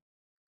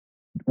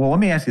 Let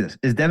me ask you this.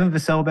 Is Devin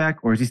Vassell back,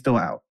 or is he still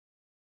out?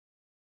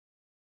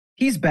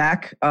 He's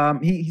back.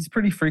 He's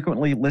pretty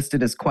frequently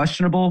listed as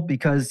questionable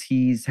because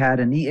he's had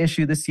a knee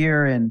issue this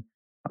year, and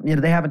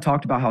they haven't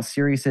talked about how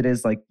serious it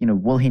is. Like,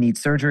 will he need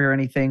surgery or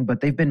anything?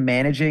 But they've been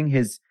managing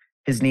his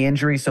knee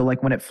injury. So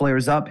like when it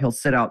flares up, he'll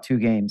sit out 2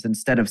 games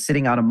instead of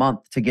sitting out a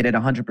month to get it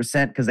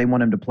 100% because they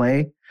want him to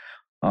play.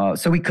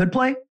 So he could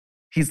play.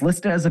 He's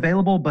listed as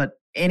available, but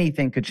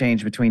anything could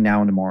change between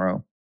now and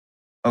tomorrow.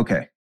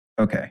 Okay.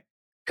 Because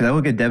I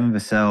look at Devin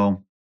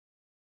Vassell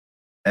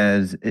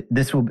as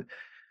this will be.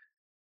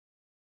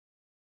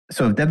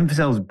 So if Devin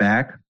Vassell is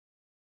back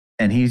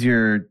and he's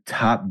your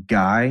top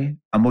guy,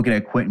 I'm looking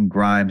at Quentin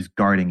Grimes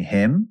guarding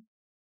him.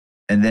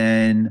 And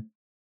then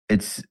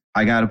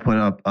I got to put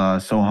up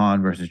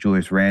Sochan versus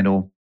Julius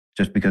Randle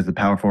just because the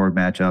power forward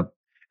matchup.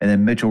 And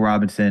then Mitchell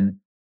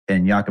Robinson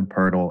and Jakob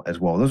Poeltl as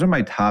well. Those are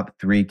my top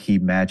 3 key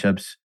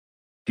matchups.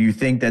 Do you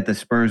think that the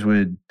Spurs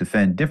would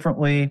defend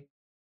differently?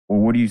 Or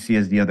what do you see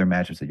as the other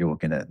matchups that you're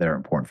looking at that are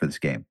important for this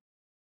game?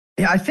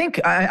 Yeah, I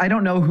think I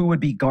don't know who would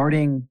be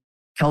guarding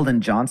Keldon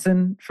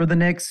Johnson for the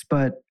Knicks,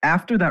 but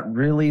after that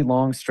really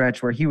long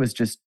stretch where he was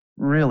just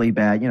really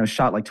bad,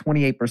 shot like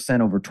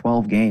 28% over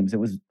 12 games. It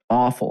was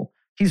awful.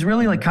 He's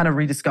really like kind of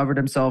rediscovered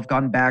himself,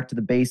 gotten back to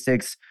the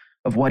basics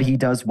of what he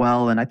does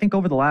well. And I think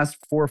over the last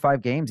 4 or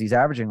 5 games, he's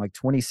averaging like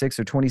 26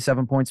 or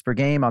 27 points per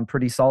game on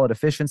pretty solid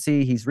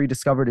efficiency. He's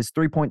rediscovered his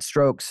 3-point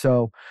stroke.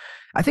 So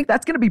I think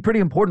that's going to be pretty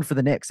important for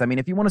the Knicks. I mean,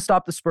 if you want to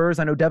stop the Spurs,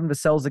 I know Devin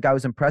Vassell is the guy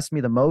who's impressed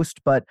me the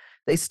most, but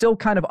they still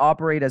kind of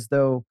operate as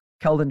though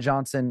Keldon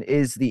Johnson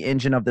is the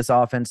engine of this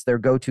offense, their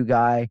go-to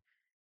guy.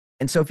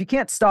 And so if you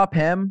can't stop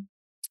him,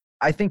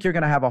 I think you're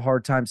going to have a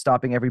hard time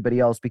stopping everybody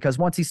else because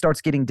once he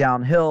starts getting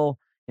downhill,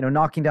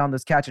 knocking down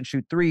those catch and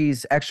shoot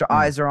threes, extra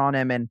eyes are on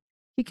him and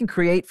he can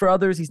create for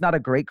others. He's not a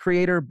great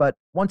creator, but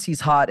once he's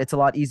hot, it's a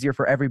lot easier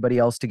for everybody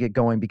else to get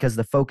going because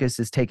the focus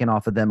is taken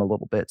off of them a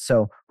little bit.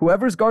 So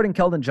whoever's guarding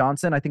Keldon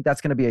Johnson, I think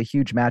that's going to be a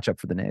huge matchup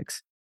for the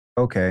Knicks.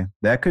 Okay.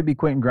 That could be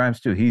Quentin Grimes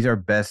too. He's our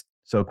best.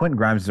 So Quentin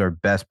Grimes is our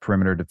best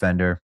perimeter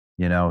defender.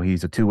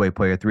 He's a 2-way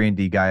player,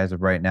 3-and-D guy as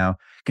of right now.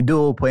 Can do a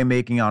little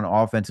playmaking on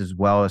offense as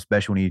well,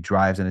 especially when he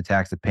drives and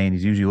attacks the paint.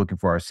 He's usually looking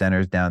for our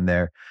centers down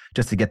there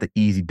just to get the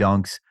easy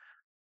dunks.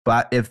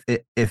 But if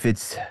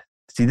it's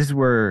this is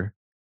where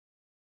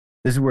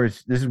it's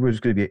going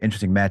to be an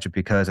interesting matchup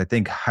because I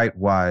think height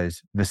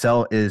wise,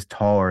 Vassell is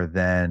taller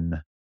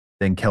than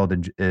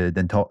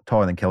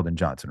Keldon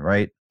Johnson,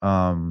 right?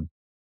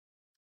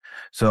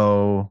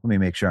 So let me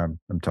make sure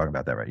I'm talking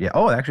about that right. Yeah.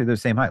 Oh, actually, they're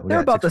the same height. They're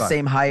about the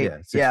same height.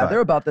 Yeah, they're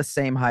about the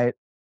same height.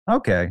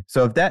 Okay.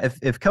 So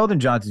if Keldon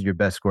Johnson's your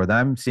best scorer, then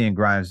I'm seeing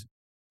Grimes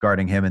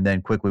guarding him, and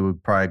then quickly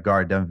would probably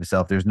guard Devin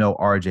Vassell if there's no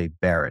RJ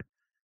Barrett.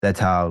 That's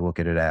how I would look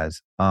at it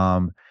as.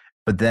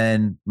 But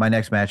then my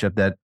next matchup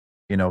that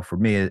for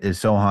me is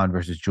Sochan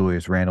versus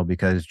Julius Randle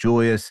because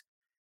Julius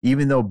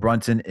even though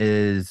Brunson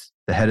is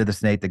the head of the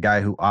snake, the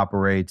guy who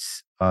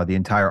operates the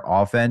entire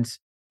offense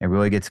and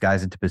really gets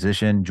guys into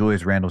position,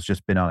 Julius Randle's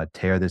just been on a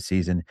tear this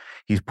season.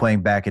 He's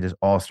playing back at his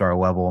all-star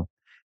level,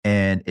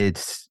 and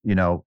it's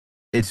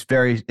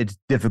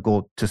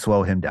difficult to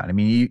slow him down. I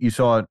mean, you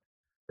saw it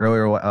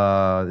earlier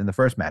in the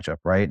first matchup,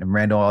 right? And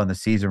Randle in the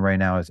season right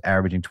now is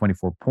averaging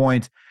 24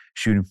 points,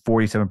 shooting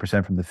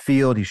 47% from the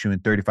field. He's shooting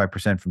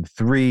 35% from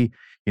three.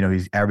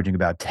 He's averaging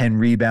about 10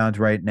 rebounds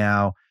right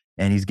now,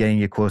 and he's getting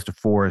you close to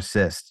 4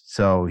 assists.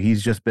 So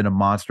he's just been a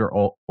monster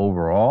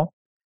overall.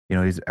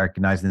 He's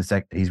recognizing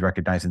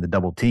the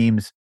double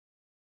teams.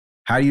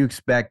 How do you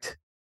expect?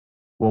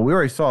 Well, we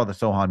already saw the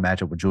Sochan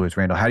matchup with Julius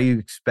Randle. How do you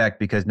expect?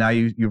 Because now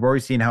you've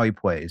already seen how he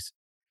plays.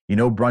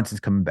 Brunson's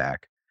coming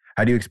back.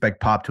 How do you expect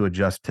Pop to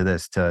adjust to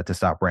this to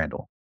stop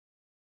Randle?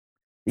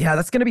 Yeah,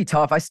 that's going to be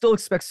tough. I still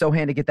expect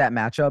Sochan to get that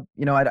matchup.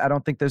 I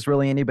don't think there's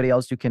really anybody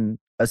else who can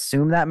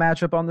assume that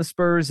matchup on the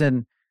Spurs.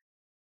 And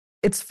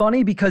it's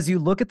funny because you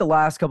look at the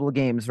last couple of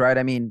games, right?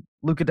 I mean,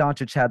 Luka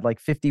Doncic had like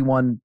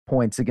 51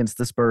 points against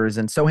the Spurs,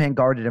 and Sochan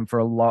guarded him for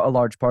a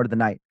large part of the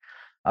night.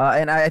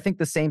 And I think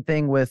the same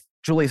thing with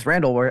Julius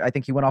Randle, where I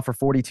think he went off for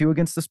 42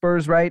 against the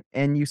Spurs, right?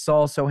 And you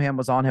saw Sochan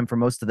was on him for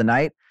most of the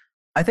night.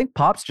 I think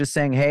Pop's just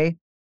saying, hey,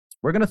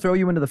 we're going to throw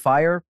you into the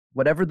fire.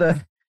 Whatever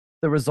the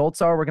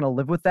results are, we're going to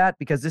live with that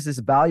because this is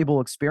valuable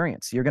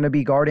experience. You're going to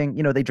be guarding,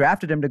 they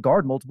drafted him to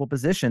guard multiple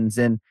positions,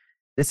 and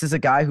this is a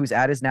guy who's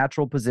at his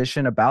natural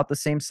position, about the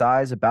same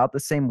size, about the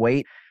same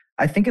weight.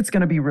 I think it's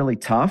going to be really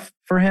tough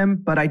for him,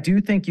 but I do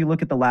think you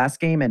look at the last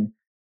game and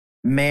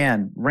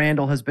man,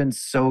 Randle has been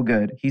so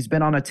good. He's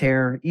been on a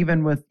tear,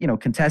 even with,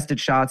 contested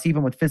shots,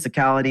 even with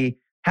physicality,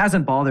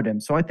 hasn't bothered him.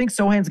 So I think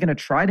Sochan's going to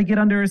try to get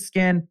under his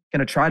skin,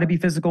 going to try to be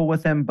physical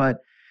with him.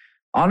 But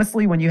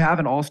honestly, when you have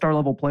an all-star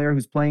level player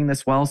who's playing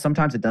this well,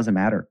 sometimes it doesn't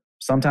matter.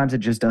 Sometimes it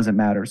just doesn't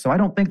matter. So I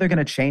don't think they're going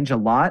to change a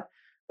lot,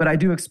 but I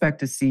do expect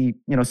to see,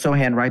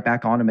 Sochan right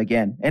back on him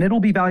again. And it'll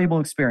be valuable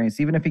experience,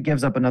 even if he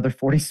gives up another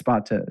 40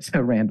 spot to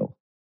Randle.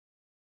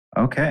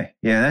 Okay.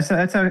 Yeah,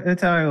 that's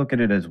how I look at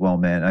it as well,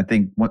 man. I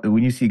think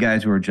when you see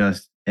guys who are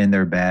just in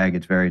their bag,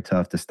 it's very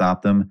tough to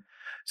stop them.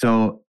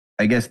 So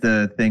I guess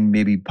the thing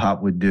maybe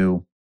Pop would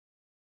do,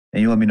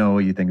 and you let me know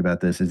what you think about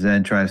this, is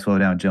then try to slow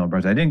down Jalen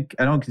Brunson.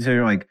 I don't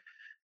consider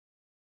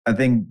I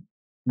think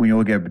when you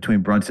look at between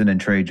Brunson and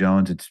Trey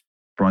Jones, it's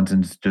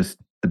Brunson's just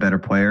the better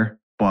player.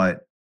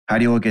 But how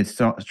do you look at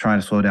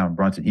trying to slow down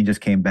Brunson? He just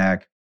came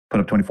back,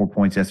 put up 24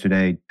 points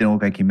yesterday. Didn't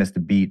look like he missed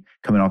a beat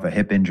coming off a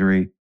hip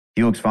injury.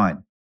 He looks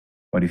fine.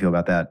 What do you feel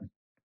about that?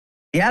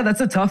 Yeah,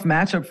 that's a tough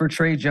matchup for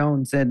Trey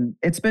Jones. And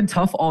it's been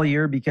tough all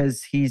year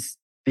because he's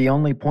the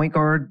only point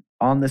guard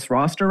on this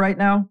roster right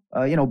now.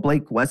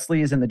 Blake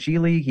Wesley is in the G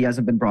League. He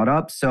hasn't been brought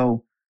up.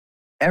 So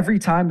every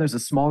time there's a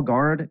small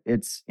guard,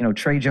 it's,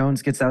 Trey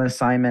Jones gets that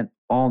assignment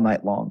all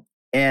night long.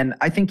 And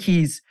I think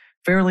he's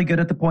fairly good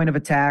at the point of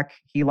attack.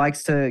 He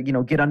likes to,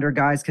 get under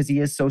guys because he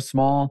is so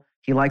small.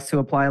 He likes to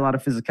apply a lot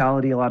of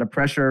physicality, a lot of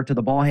pressure to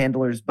the ball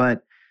handlers.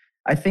 But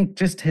I think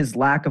just his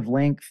lack of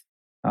length,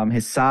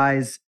 his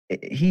size,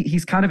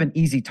 he's kind of an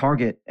easy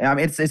target. I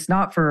mean, it's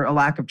not for a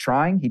lack of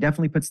trying. He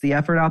definitely puts the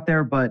effort out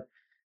there. But,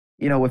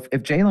 if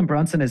Jalen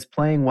Brunson is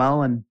playing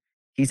well and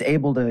he's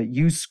able to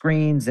use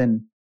screens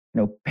and,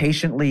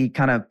 patiently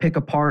kind of pick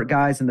apart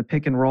guys in the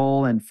pick and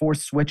roll and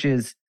force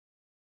switches,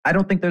 I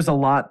don't think there's a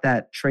lot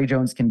that Trey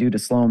Jones can do to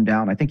slow him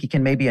down. I think he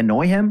can maybe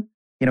annoy him,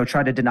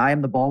 try to deny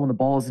him the ball when the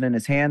ball isn't in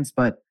his hands.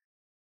 But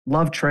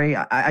love Trey.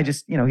 I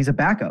just, he's a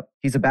backup.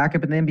 He's a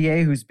backup in the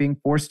NBA who's being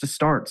forced to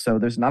start. So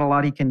there's not a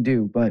lot he can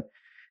do, but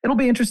it'll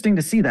be interesting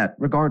to see that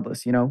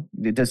regardless.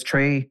 Does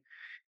Trey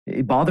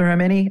bother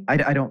him any?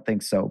 I don't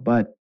think so,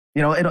 but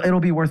it'll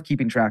be worth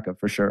keeping track of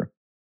for sure.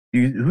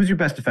 Who's your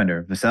best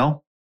defender?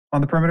 Vassell on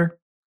the perimeter?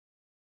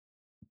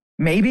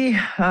 Maybe.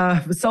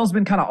 Vassell's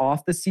been kind of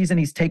off this season.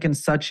 He's taken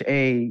such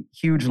a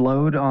huge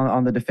load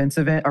on the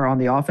defensive end or on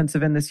the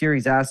offensive end this year.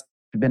 He's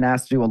been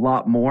asked to do a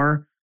lot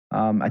more.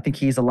 I think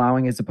he's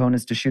allowing his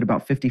opponents to shoot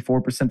about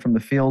 54% from the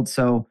field.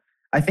 So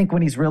I think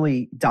when he's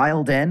really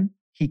dialed in,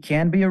 he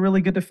can be a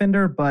really good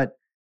defender. But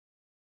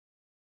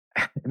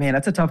man,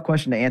 that's a tough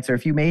question to answer.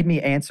 If you made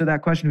me answer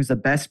that question, who's the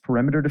best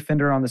perimeter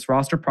defender on this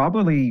roster?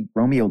 Probably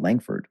Romeo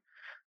Langford.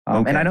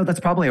 Okay. And I know that's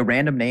probably a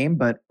random name,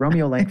 but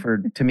Romeo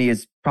Langford to me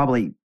is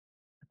probably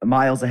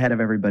miles ahead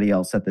of everybody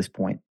else at this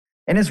point.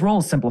 And his role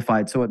is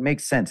simplified, so it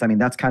makes sense. I mean,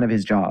 that's kind of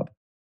his job.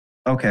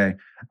 Okay.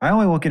 I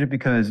only look at it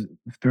because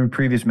through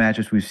previous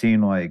matches, we've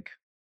seen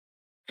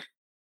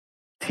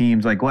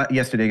teams like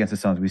yesterday against the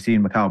Suns, we've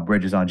seen Mikal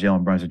Bridges on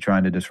Jalen Brunson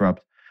trying to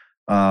disrupt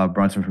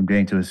Brunson from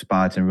getting to his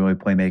spots and really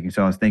playmaking.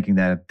 So I was thinking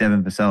that if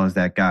Devin Vassell is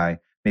that guy,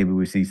 maybe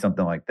we see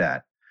something like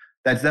that.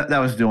 That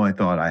was the only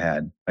thought I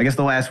had. I guess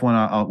the last one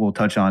we'll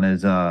touch on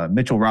is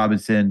Mitchell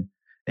Robinson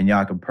and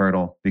Jakob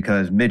Poeltl,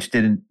 because Mitch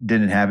didn't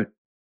have it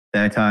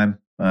that time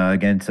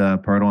against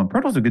Poeltl, and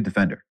Poeltl's a good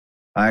defender.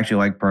 I actually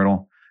like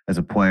Poeltl as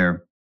a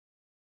player.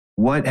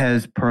 What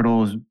is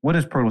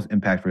Poeltl's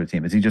impact for the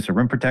team? Is he just a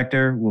rim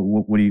protector?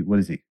 What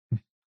is he?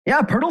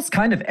 Yeah, Pirtle's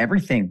kind of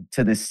everything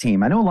to this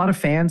team. I know a lot of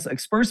fans, like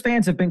Spurs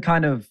fans, have been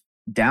kind of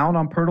down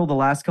on Pirtle the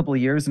last couple of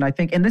years. And I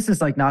think, and this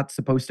is like not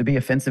supposed to be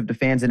offensive to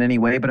fans in any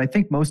way, but I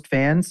think most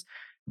fans,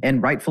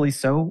 and rightfully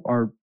so,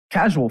 are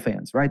casual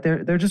fans, right?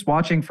 They're just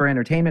watching for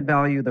entertainment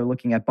value. They're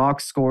looking at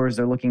box scores.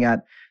 They're looking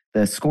at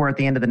the score at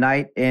the end of the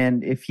night.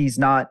 And if he's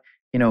not,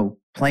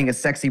 playing a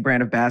sexy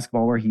brand of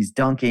basketball where he's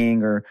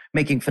dunking or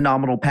making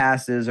phenomenal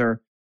passes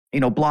or,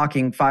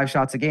 blocking 5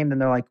 shots a game, then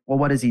they're like, well,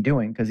 what is he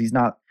doing? Because he's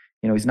not,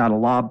 he's not a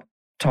lob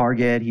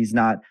target. He's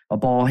not a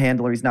ball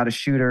handler. He's not a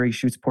shooter. He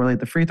shoots poorly at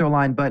the free throw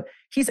line, but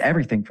he's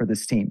everything for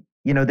this team.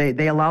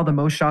 They allow the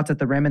most shots at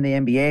the rim in the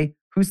NBA.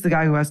 Who's the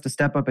guy who has to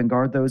step up and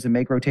guard those and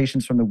make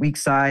rotations from the weak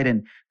side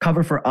and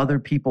cover for other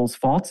people's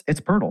faults? It's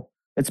Pirtle.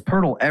 It's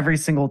Pirtle every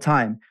single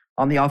time.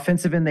 On the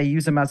offensive end, they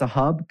use him as a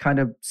hub, kind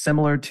of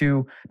similar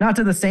to, not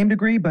to the same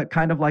degree, but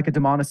kind of like a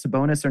Domantas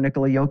Sabonis or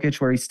Nikola Jokic,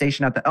 where he's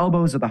stationed at the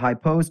elbows or the high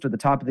post or the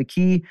top of the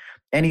key,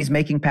 and he's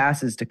making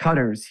passes to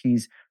cutters.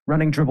 He's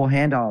running dribble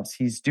handoffs.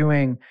 He's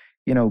doing,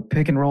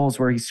 pick and rolls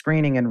where he's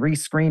screening and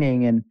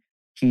re-screening, and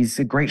he's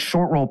a great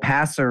short roll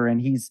passer,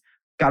 and he's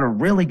got a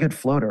really good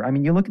floater. I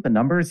mean, you look at the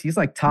numbers, he's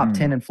like top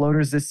 10 in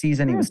floaters this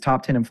season. He was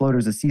top 10 in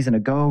floaters a season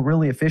ago,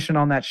 really efficient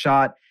on that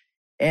shot.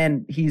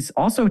 And he's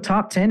also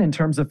top 10 in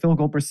terms of field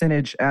goal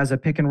percentage as a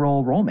pick and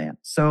roll man.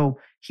 So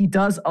he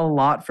does a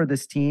lot for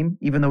this team,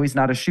 even though he's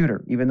not a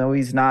shooter, even though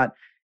he's not,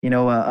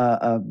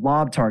 a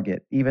lob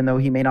target, even though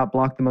he may not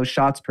block the most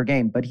shots per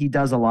game, but he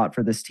does a lot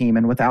for this team.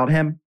 And without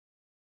him,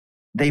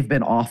 they've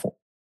been awful.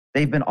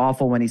 They've been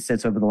awful when he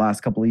sits over the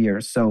last couple of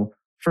years. So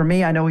for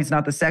me, I know he's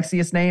not the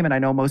sexiest name, and I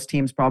know most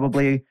teams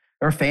probably,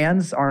 or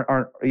fans aren't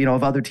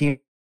of other teams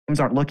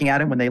aren't looking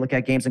at him when they look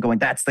at games and going,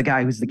 that's the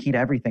guy who's the key to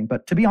everything.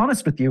 But to be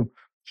honest with you,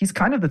 he's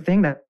kind of the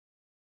thing that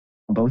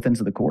on both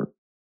ends of the court.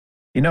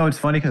 It's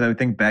funny because I would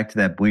think back to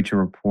that Bleacher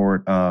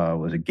Report,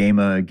 was it Game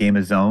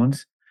of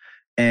Zones,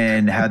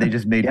 and how they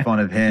just made fun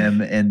of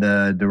him and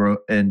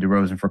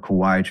DeRozan for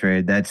Kawhi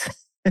trade. That's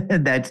I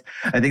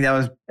think that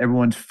was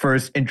everyone's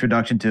first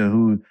introduction to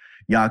who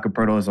Jakob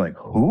Poeltl is. Like,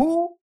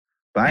 who?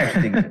 But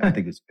I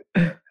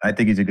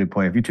think he's a good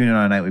player. If you tune in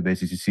on a nightly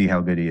basis, you see how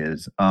good he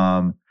is.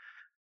 All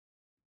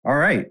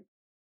right.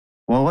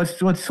 Well, let's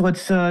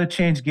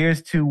change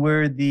gears to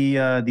where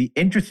the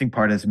interesting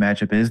part of this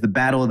matchup is, the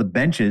battle of the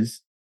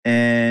benches.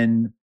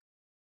 And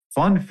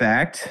fun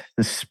fact,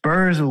 the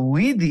Spurs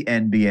lead the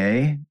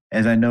NBA,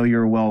 as I know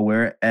you're well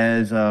aware,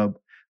 as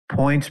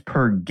points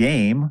per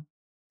game.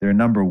 They're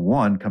number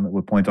 1 coming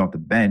with points off the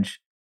bench.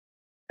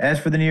 As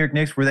for the New York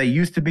Knicks, where that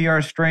used to be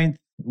our strength,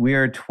 we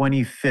are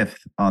 25th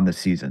on the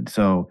season.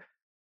 So,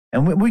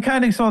 and we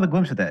kind of saw the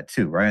glimpse of that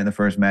too, right? In the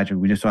first matchup,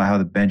 we just saw how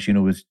the bench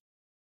unit was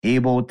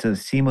able to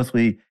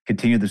seamlessly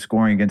continue the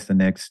scoring against the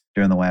Knicks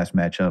during the last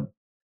matchup.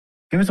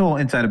 Give us a little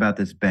insight about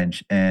this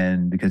bench,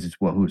 and because it's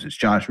it's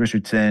Josh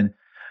Richardson,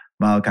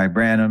 Malachi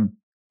Branham,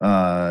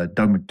 Doug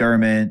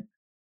McDermott,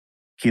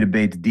 Keita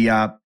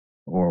Bates-Diop,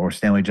 or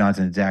Stanley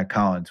Johnson and Zach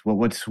Collins.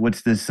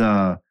 What's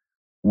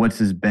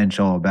this bench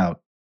all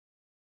about?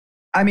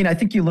 I mean, I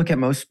think you look at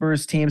most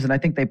Spurs teams, and I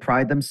think they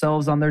pride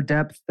themselves on their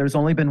depth. There's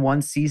only been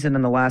one season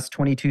in the last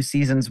 22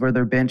 seasons where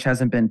their bench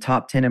hasn't been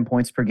top 10 in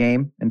points per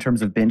game in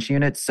terms of bench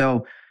units.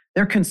 So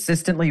they're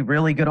consistently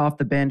really good off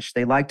the bench.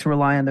 They like to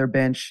rely on their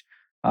bench.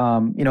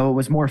 It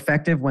was more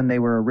effective when they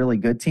were a really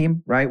good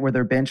team, right? Where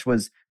their bench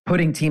was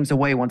putting teams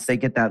away once they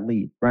get that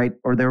lead, right?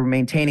 Or they're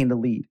maintaining the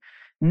lead.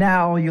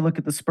 Now you look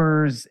at the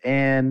Spurs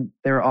and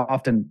they're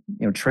often,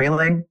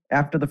 trailing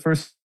after the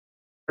first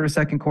or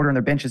second quarter, and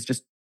their bench is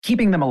just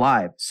keeping them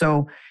alive.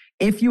 So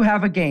if you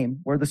have a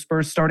game where the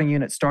Spurs starting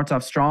unit starts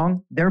off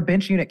strong, their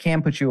bench unit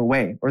can put you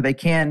away, or they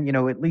can,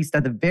 at least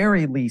at the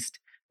very least,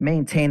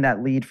 maintain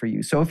that lead for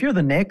you. So if you're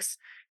the Knicks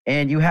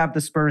and you have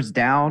the Spurs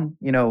down,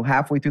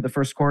 halfway through the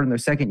first quarter and their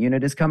second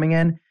unit is coming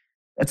in,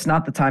 that's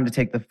not the time to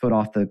take the foot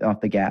off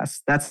the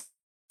gas. That's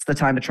the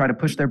time to try to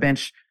push their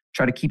bench,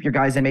 try to keep your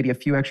guys in maybe a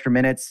few extra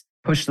minutes,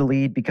 push the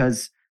lead,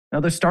 because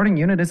their starting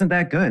unit isn't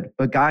that good.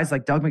 But guys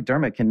like Doug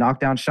McDermott can knock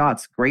down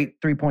shots, great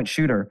three-point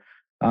shooter.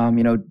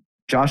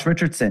 Josh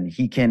Richardson,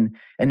 he can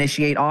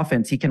initiate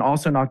offense. He can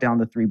also knock down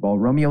the 3-ball.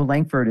 Romeo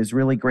Langford is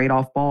really great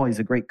off ball. He's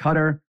a great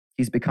cutter.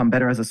 He's become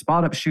better as a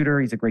spot-up shooter.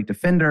 He's a great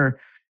defender.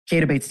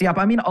 Keita Bates-Diop.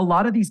 I mean, a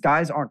lot of these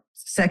guys aren't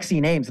sexy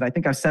names, and I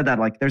think I've said that.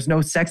 Like, there's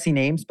no sexy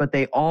names, but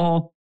they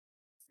all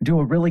do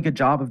a really good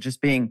job of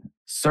just being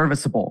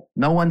serviceable.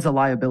 No one's a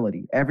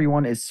liability.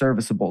 Everyone is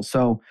serviceable.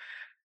 So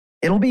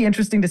it'll be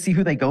interesting to see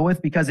who they go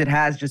with, because it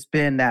has just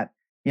been that,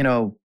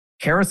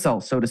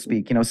 carousel, so to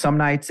speak. Some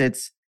nights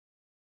it's,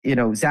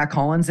 Zach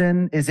Collins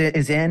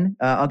is in.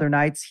 Other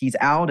nights he's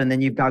out, and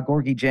then you've got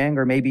Gorgui Dieng,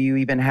 or maybe you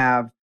even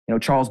have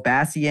Charles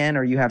Bassey in,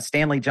 or you have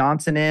Stanley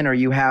Johnson in, or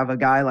you have a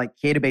guy like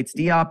Keita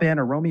Bates-Diop in,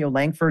 or Romeo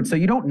Langford. So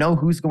you don't know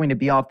who's going to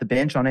be off the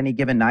bench on any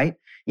given night.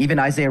 Even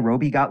Isaiah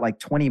Roby got like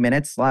 20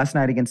 minutes last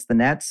night against the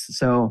Nets.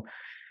 So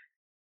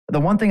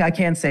the one thing I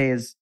can say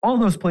is all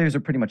those players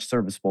are pretty much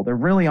serviceable. There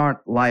really aren't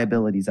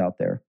liabilities out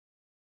there.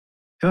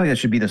 feel like that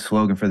should be the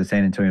slogan for the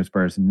San Antonio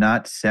Spurs.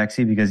 Not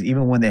sexy, because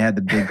even when they had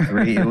the big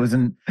three, it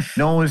wasn't,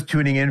 no one was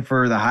tuning in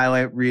for the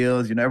highlight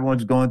reels. You know,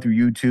 everyone's going through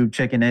YouTube,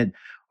 checking it.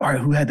 All right,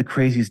 who had the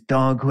craziest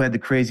dunk? Who had the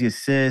craziest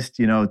assist?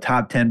 You know,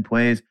 top 10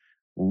 plays.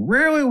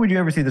 Rarely would you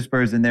ever see the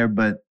Spurs in there,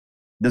 but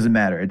doesn't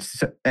matter.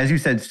 It's, as you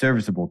said,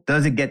 serviceable.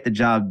 Does it get the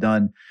job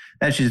done?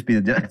 That should just be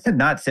the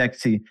not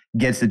sexy,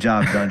 gets the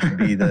job done should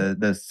be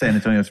the San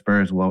Antonio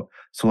Spurs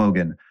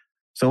slogan.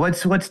 So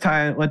let's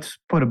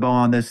put a bow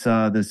on this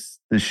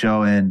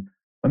show, and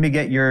let me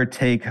get your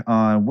take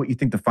on what you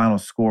think the final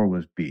score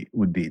would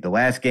be. The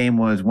last game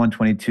was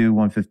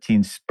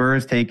 122-115.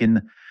 Spurs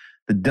taking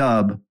the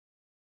dub.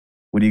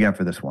 What do you got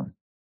for this one?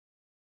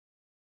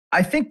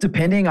 I think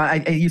depending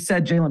on, you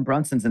said Jalen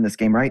Brunson's in this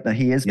game, right? That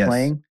he is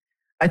playing.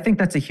 I think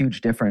that's a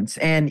huge difference.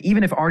 And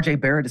even if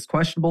RJ Barrett is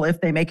questionable, if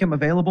they make him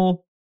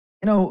available,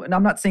 you know, and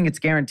I'm not saying it's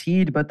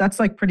guaranteed, but that's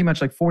like pretty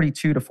much like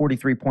 42 to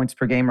 43 points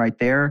per game right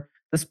there.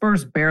 The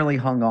Spurs barely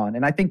hung on.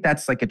 And I think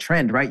that's like a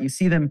trend, right? You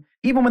see them,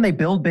 even when they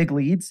build big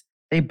leads,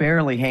 they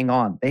barely hang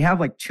on. They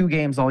have like 2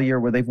 games all year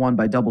where they've won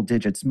by double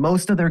digits.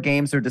 Most of their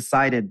games are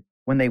decided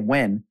when they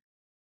win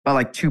by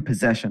like 2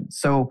 possessions.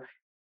 So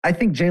I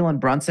think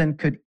Jalen Brunson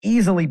could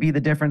easily be the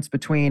difference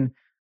between,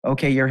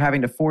 okay, you're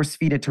having to force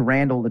feed it to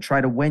Randall to try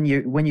to win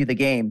you the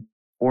game,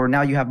 or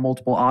now you have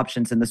multiple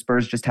options and the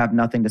Spurs just have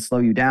nothing to slow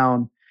you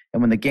down.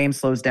 And when the game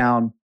slows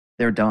down,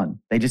 they're done.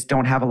 They just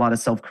don't have a lot of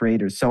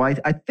self-creators. So I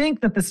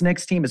think that this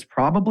Knicks team is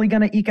probably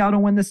going to eke out a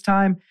win this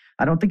time.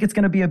 I don't think it's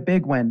going to be a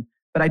big win,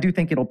 but I do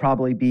think it'll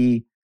probably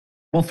be,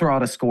 we'll throw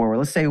out a score.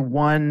 Let's say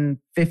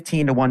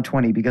 115 to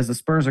 120, because the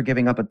Spurs are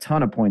giving up a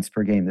ton of points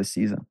per game this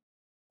season.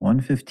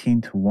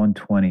 115 to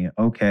 120.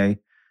 Okay.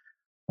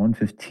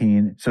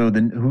 115. So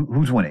then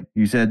who's winning?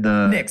 You said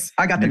the Knicks.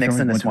 I got the Knicks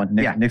in this one.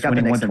 Knicks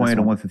winning 120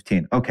 to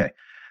 115. Okay.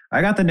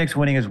 I got the Knicks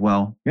winning as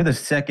well. You're the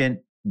second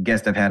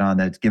guest I've had on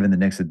that's given the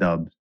Knicks a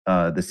dub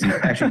this season.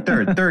 Actually,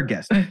 third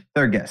guest.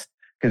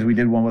 Because we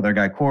did one with our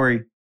guy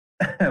Corey.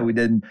 We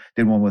did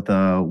one with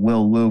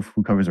Will Loof,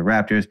 who covers the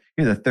Raptors.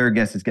 You're the third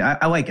guest.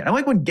 I like it. I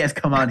like when guests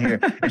come on here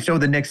and show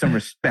the Knicks some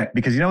respect,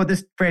 because you know what?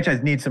 This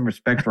franchise needs some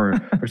respect for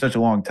such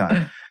a long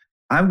time.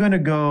 I'm going to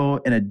go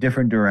in a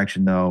different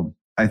direction, though.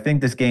 I think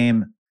this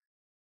game,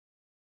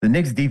 the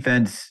Knicks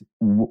defense,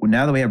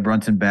 now that we have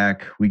Brunson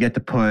back, we get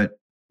to put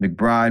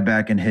McBride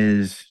back in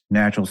his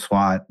natural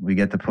slot. We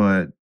get to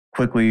put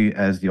Quickly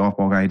as the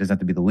off-ball guy. He doesn't have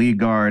to be the lead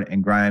guard,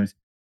 and Grimes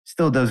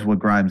still does what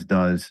Grimes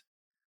does.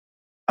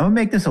 I'm going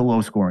to make this a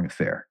low-scoring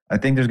affair. I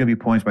think there's going to be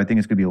points, but I think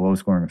it's going to be a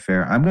low-scoring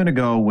affair. I'm going to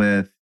go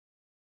with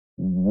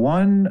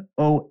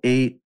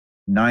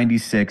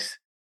 108-96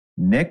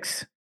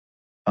 Knicks,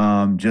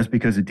 just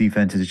because the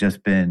defense has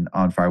just been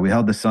on fire. We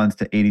held the Suns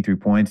to 83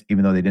 points,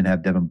 even though they didn't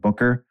have Devin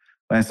Booker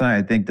last night.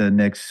 I think the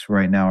Knicks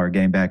right now are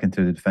getting back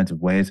into the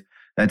defensive ways.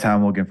 That's how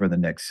I'm looking for the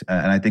Knicks,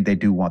 and I think they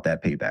do want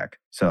that payback.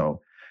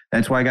 So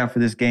that's what I got for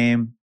this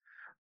game.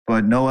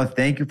 But Noah,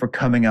 thank you for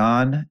coming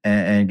on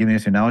and giving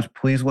us your knowledge.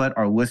 Please let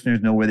our listeners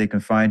know where they can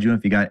find you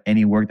if you got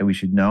any work that we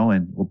should know,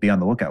 and we'll be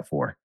on the lookout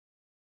for.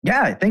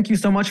 Yeah, thank you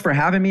so much for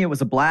having me. It was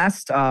a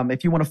blast.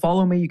 If you want to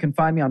follow me, you can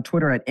find me on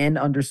Twitter at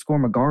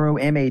 @N_Magaro,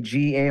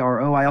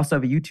 Magaro. I also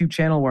have a YouTube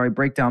channel where I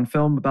break down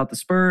film about the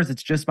Spurs.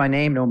 It's just my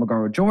name, Noah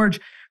Magaro George.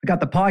 We got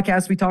the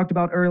podcast we talked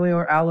about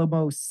earlier,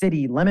 Alamo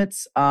City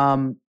Limits.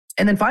 And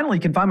then finally,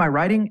 you can find my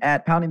writing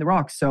at Pounding the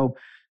Rocks. So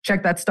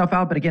check that stuff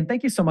out. But again,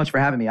 thank you so much for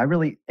having me. I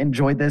really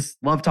enjoyed this.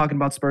 Love talking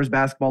about Spurs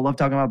basketball. Love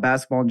talking about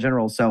basketball in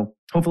general. So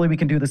hopefully we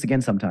can do this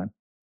again sometime.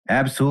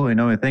 Absolutely.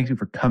 Noah, thank you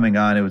for coming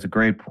on. It was a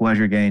great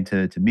pleasure getting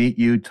to meet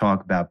you,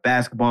 talk about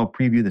basketball,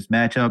 preview this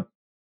matchup.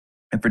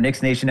 And for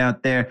Knicks Nation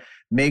out there,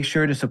 make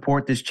sure to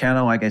support this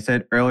channel. Like I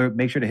said earlier,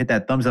 make sure to hit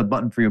that thumbs up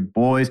button for your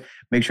boys.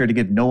 Make sure to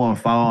give Noah a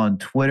follow on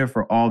Twitter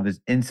for all of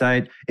his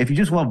insight. If you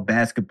just love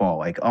basketball,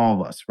 like all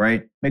of us,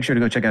 right? Make sure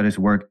to go check out his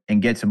work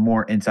and get some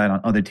more insight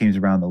on other teams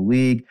around the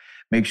league.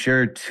 Make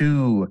sure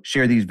to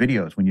share these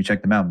videos when you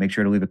check them out. Make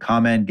sure to leave a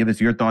comment. Give us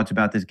your thoughts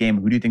about this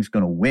game. Who do you think is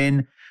going to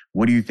win?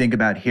 What do you think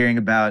about hearing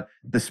about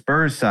the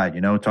Spurs side?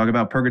 You know, talk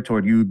about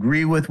purgatory. Do you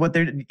agree with what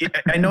they're...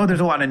 I know there's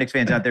a lot of Knicks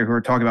fans out there who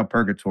are talking about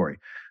purgatory.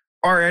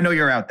 Ari, I know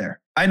you're out there.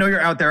 Ari.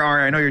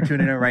 I know you're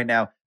tuning in right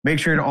now. Make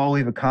sure to all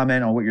leave a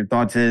comment on what your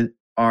thoughts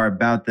are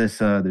about this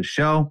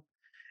show.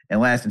 And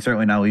last and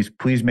certainly not least,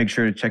 please make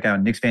sure to check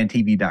out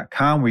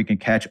KnicksFanTV.com, where you can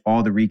catch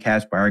all the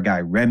recaps by our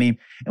guy Remy.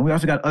 And we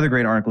also got other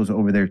great articles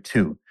over there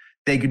too.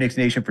 Thank you, Knicks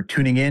Nation, for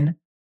tuning in.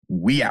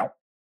 We out.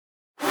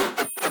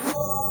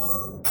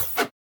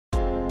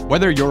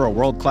 Whether you're a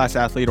world-class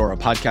athlete or a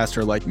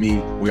podcaster like me,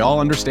 we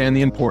all understand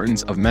the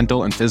importance of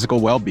mental and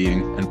physical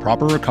well-being and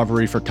proper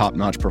recovery for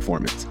top-notch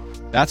performance.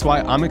 That's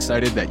why I'm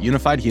excited that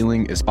Unified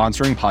Healing is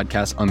sponsoring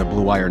podcasts on the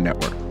Blue Wire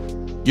Network.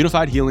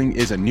 Unified Healing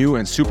is a new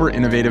and super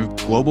innovative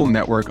global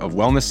network of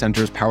wellness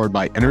centers powered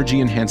by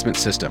Energy Enhancement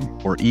System,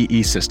 or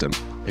EE System.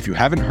 If you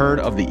haven't heard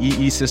of the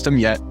EE System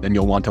yet, then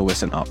you'll want to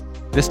listen up.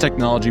 This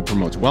technology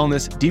promotes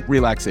wellness, deep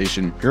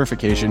relaxation,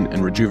 purification,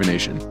 and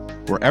rejuvenation.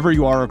 Wherever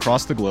you are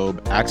across the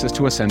globe, access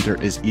to a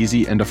center is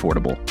easy and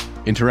affordable.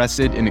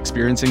 Interested in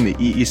experiencing the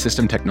EE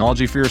System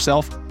technology for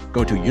yourself?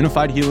 Go to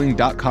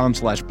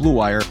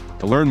unifiedhealing.com/bluewire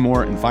to learn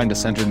more and find a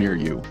center near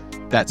you.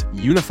 That's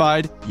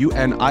unified,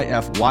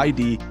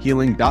 UNIFYD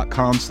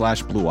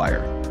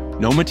healing.com/bluewire.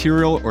 No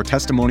material or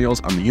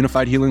testimonials on the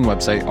Unified Healing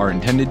website are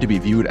intended to be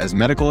viewed as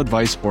medical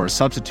advice or a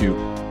substitute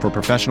for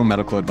professional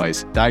medical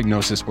advice,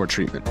 diagnosis, or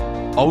treatment.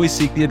 Always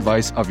seek the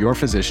advice of your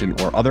physician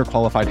or other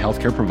qualified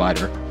healthcare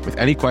provider with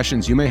any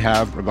questions you may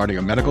have regarding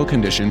a medical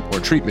condition or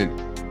treatment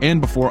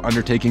and before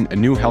undertaking a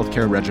new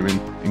healthcare regimen,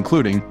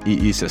 including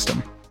EE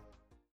System.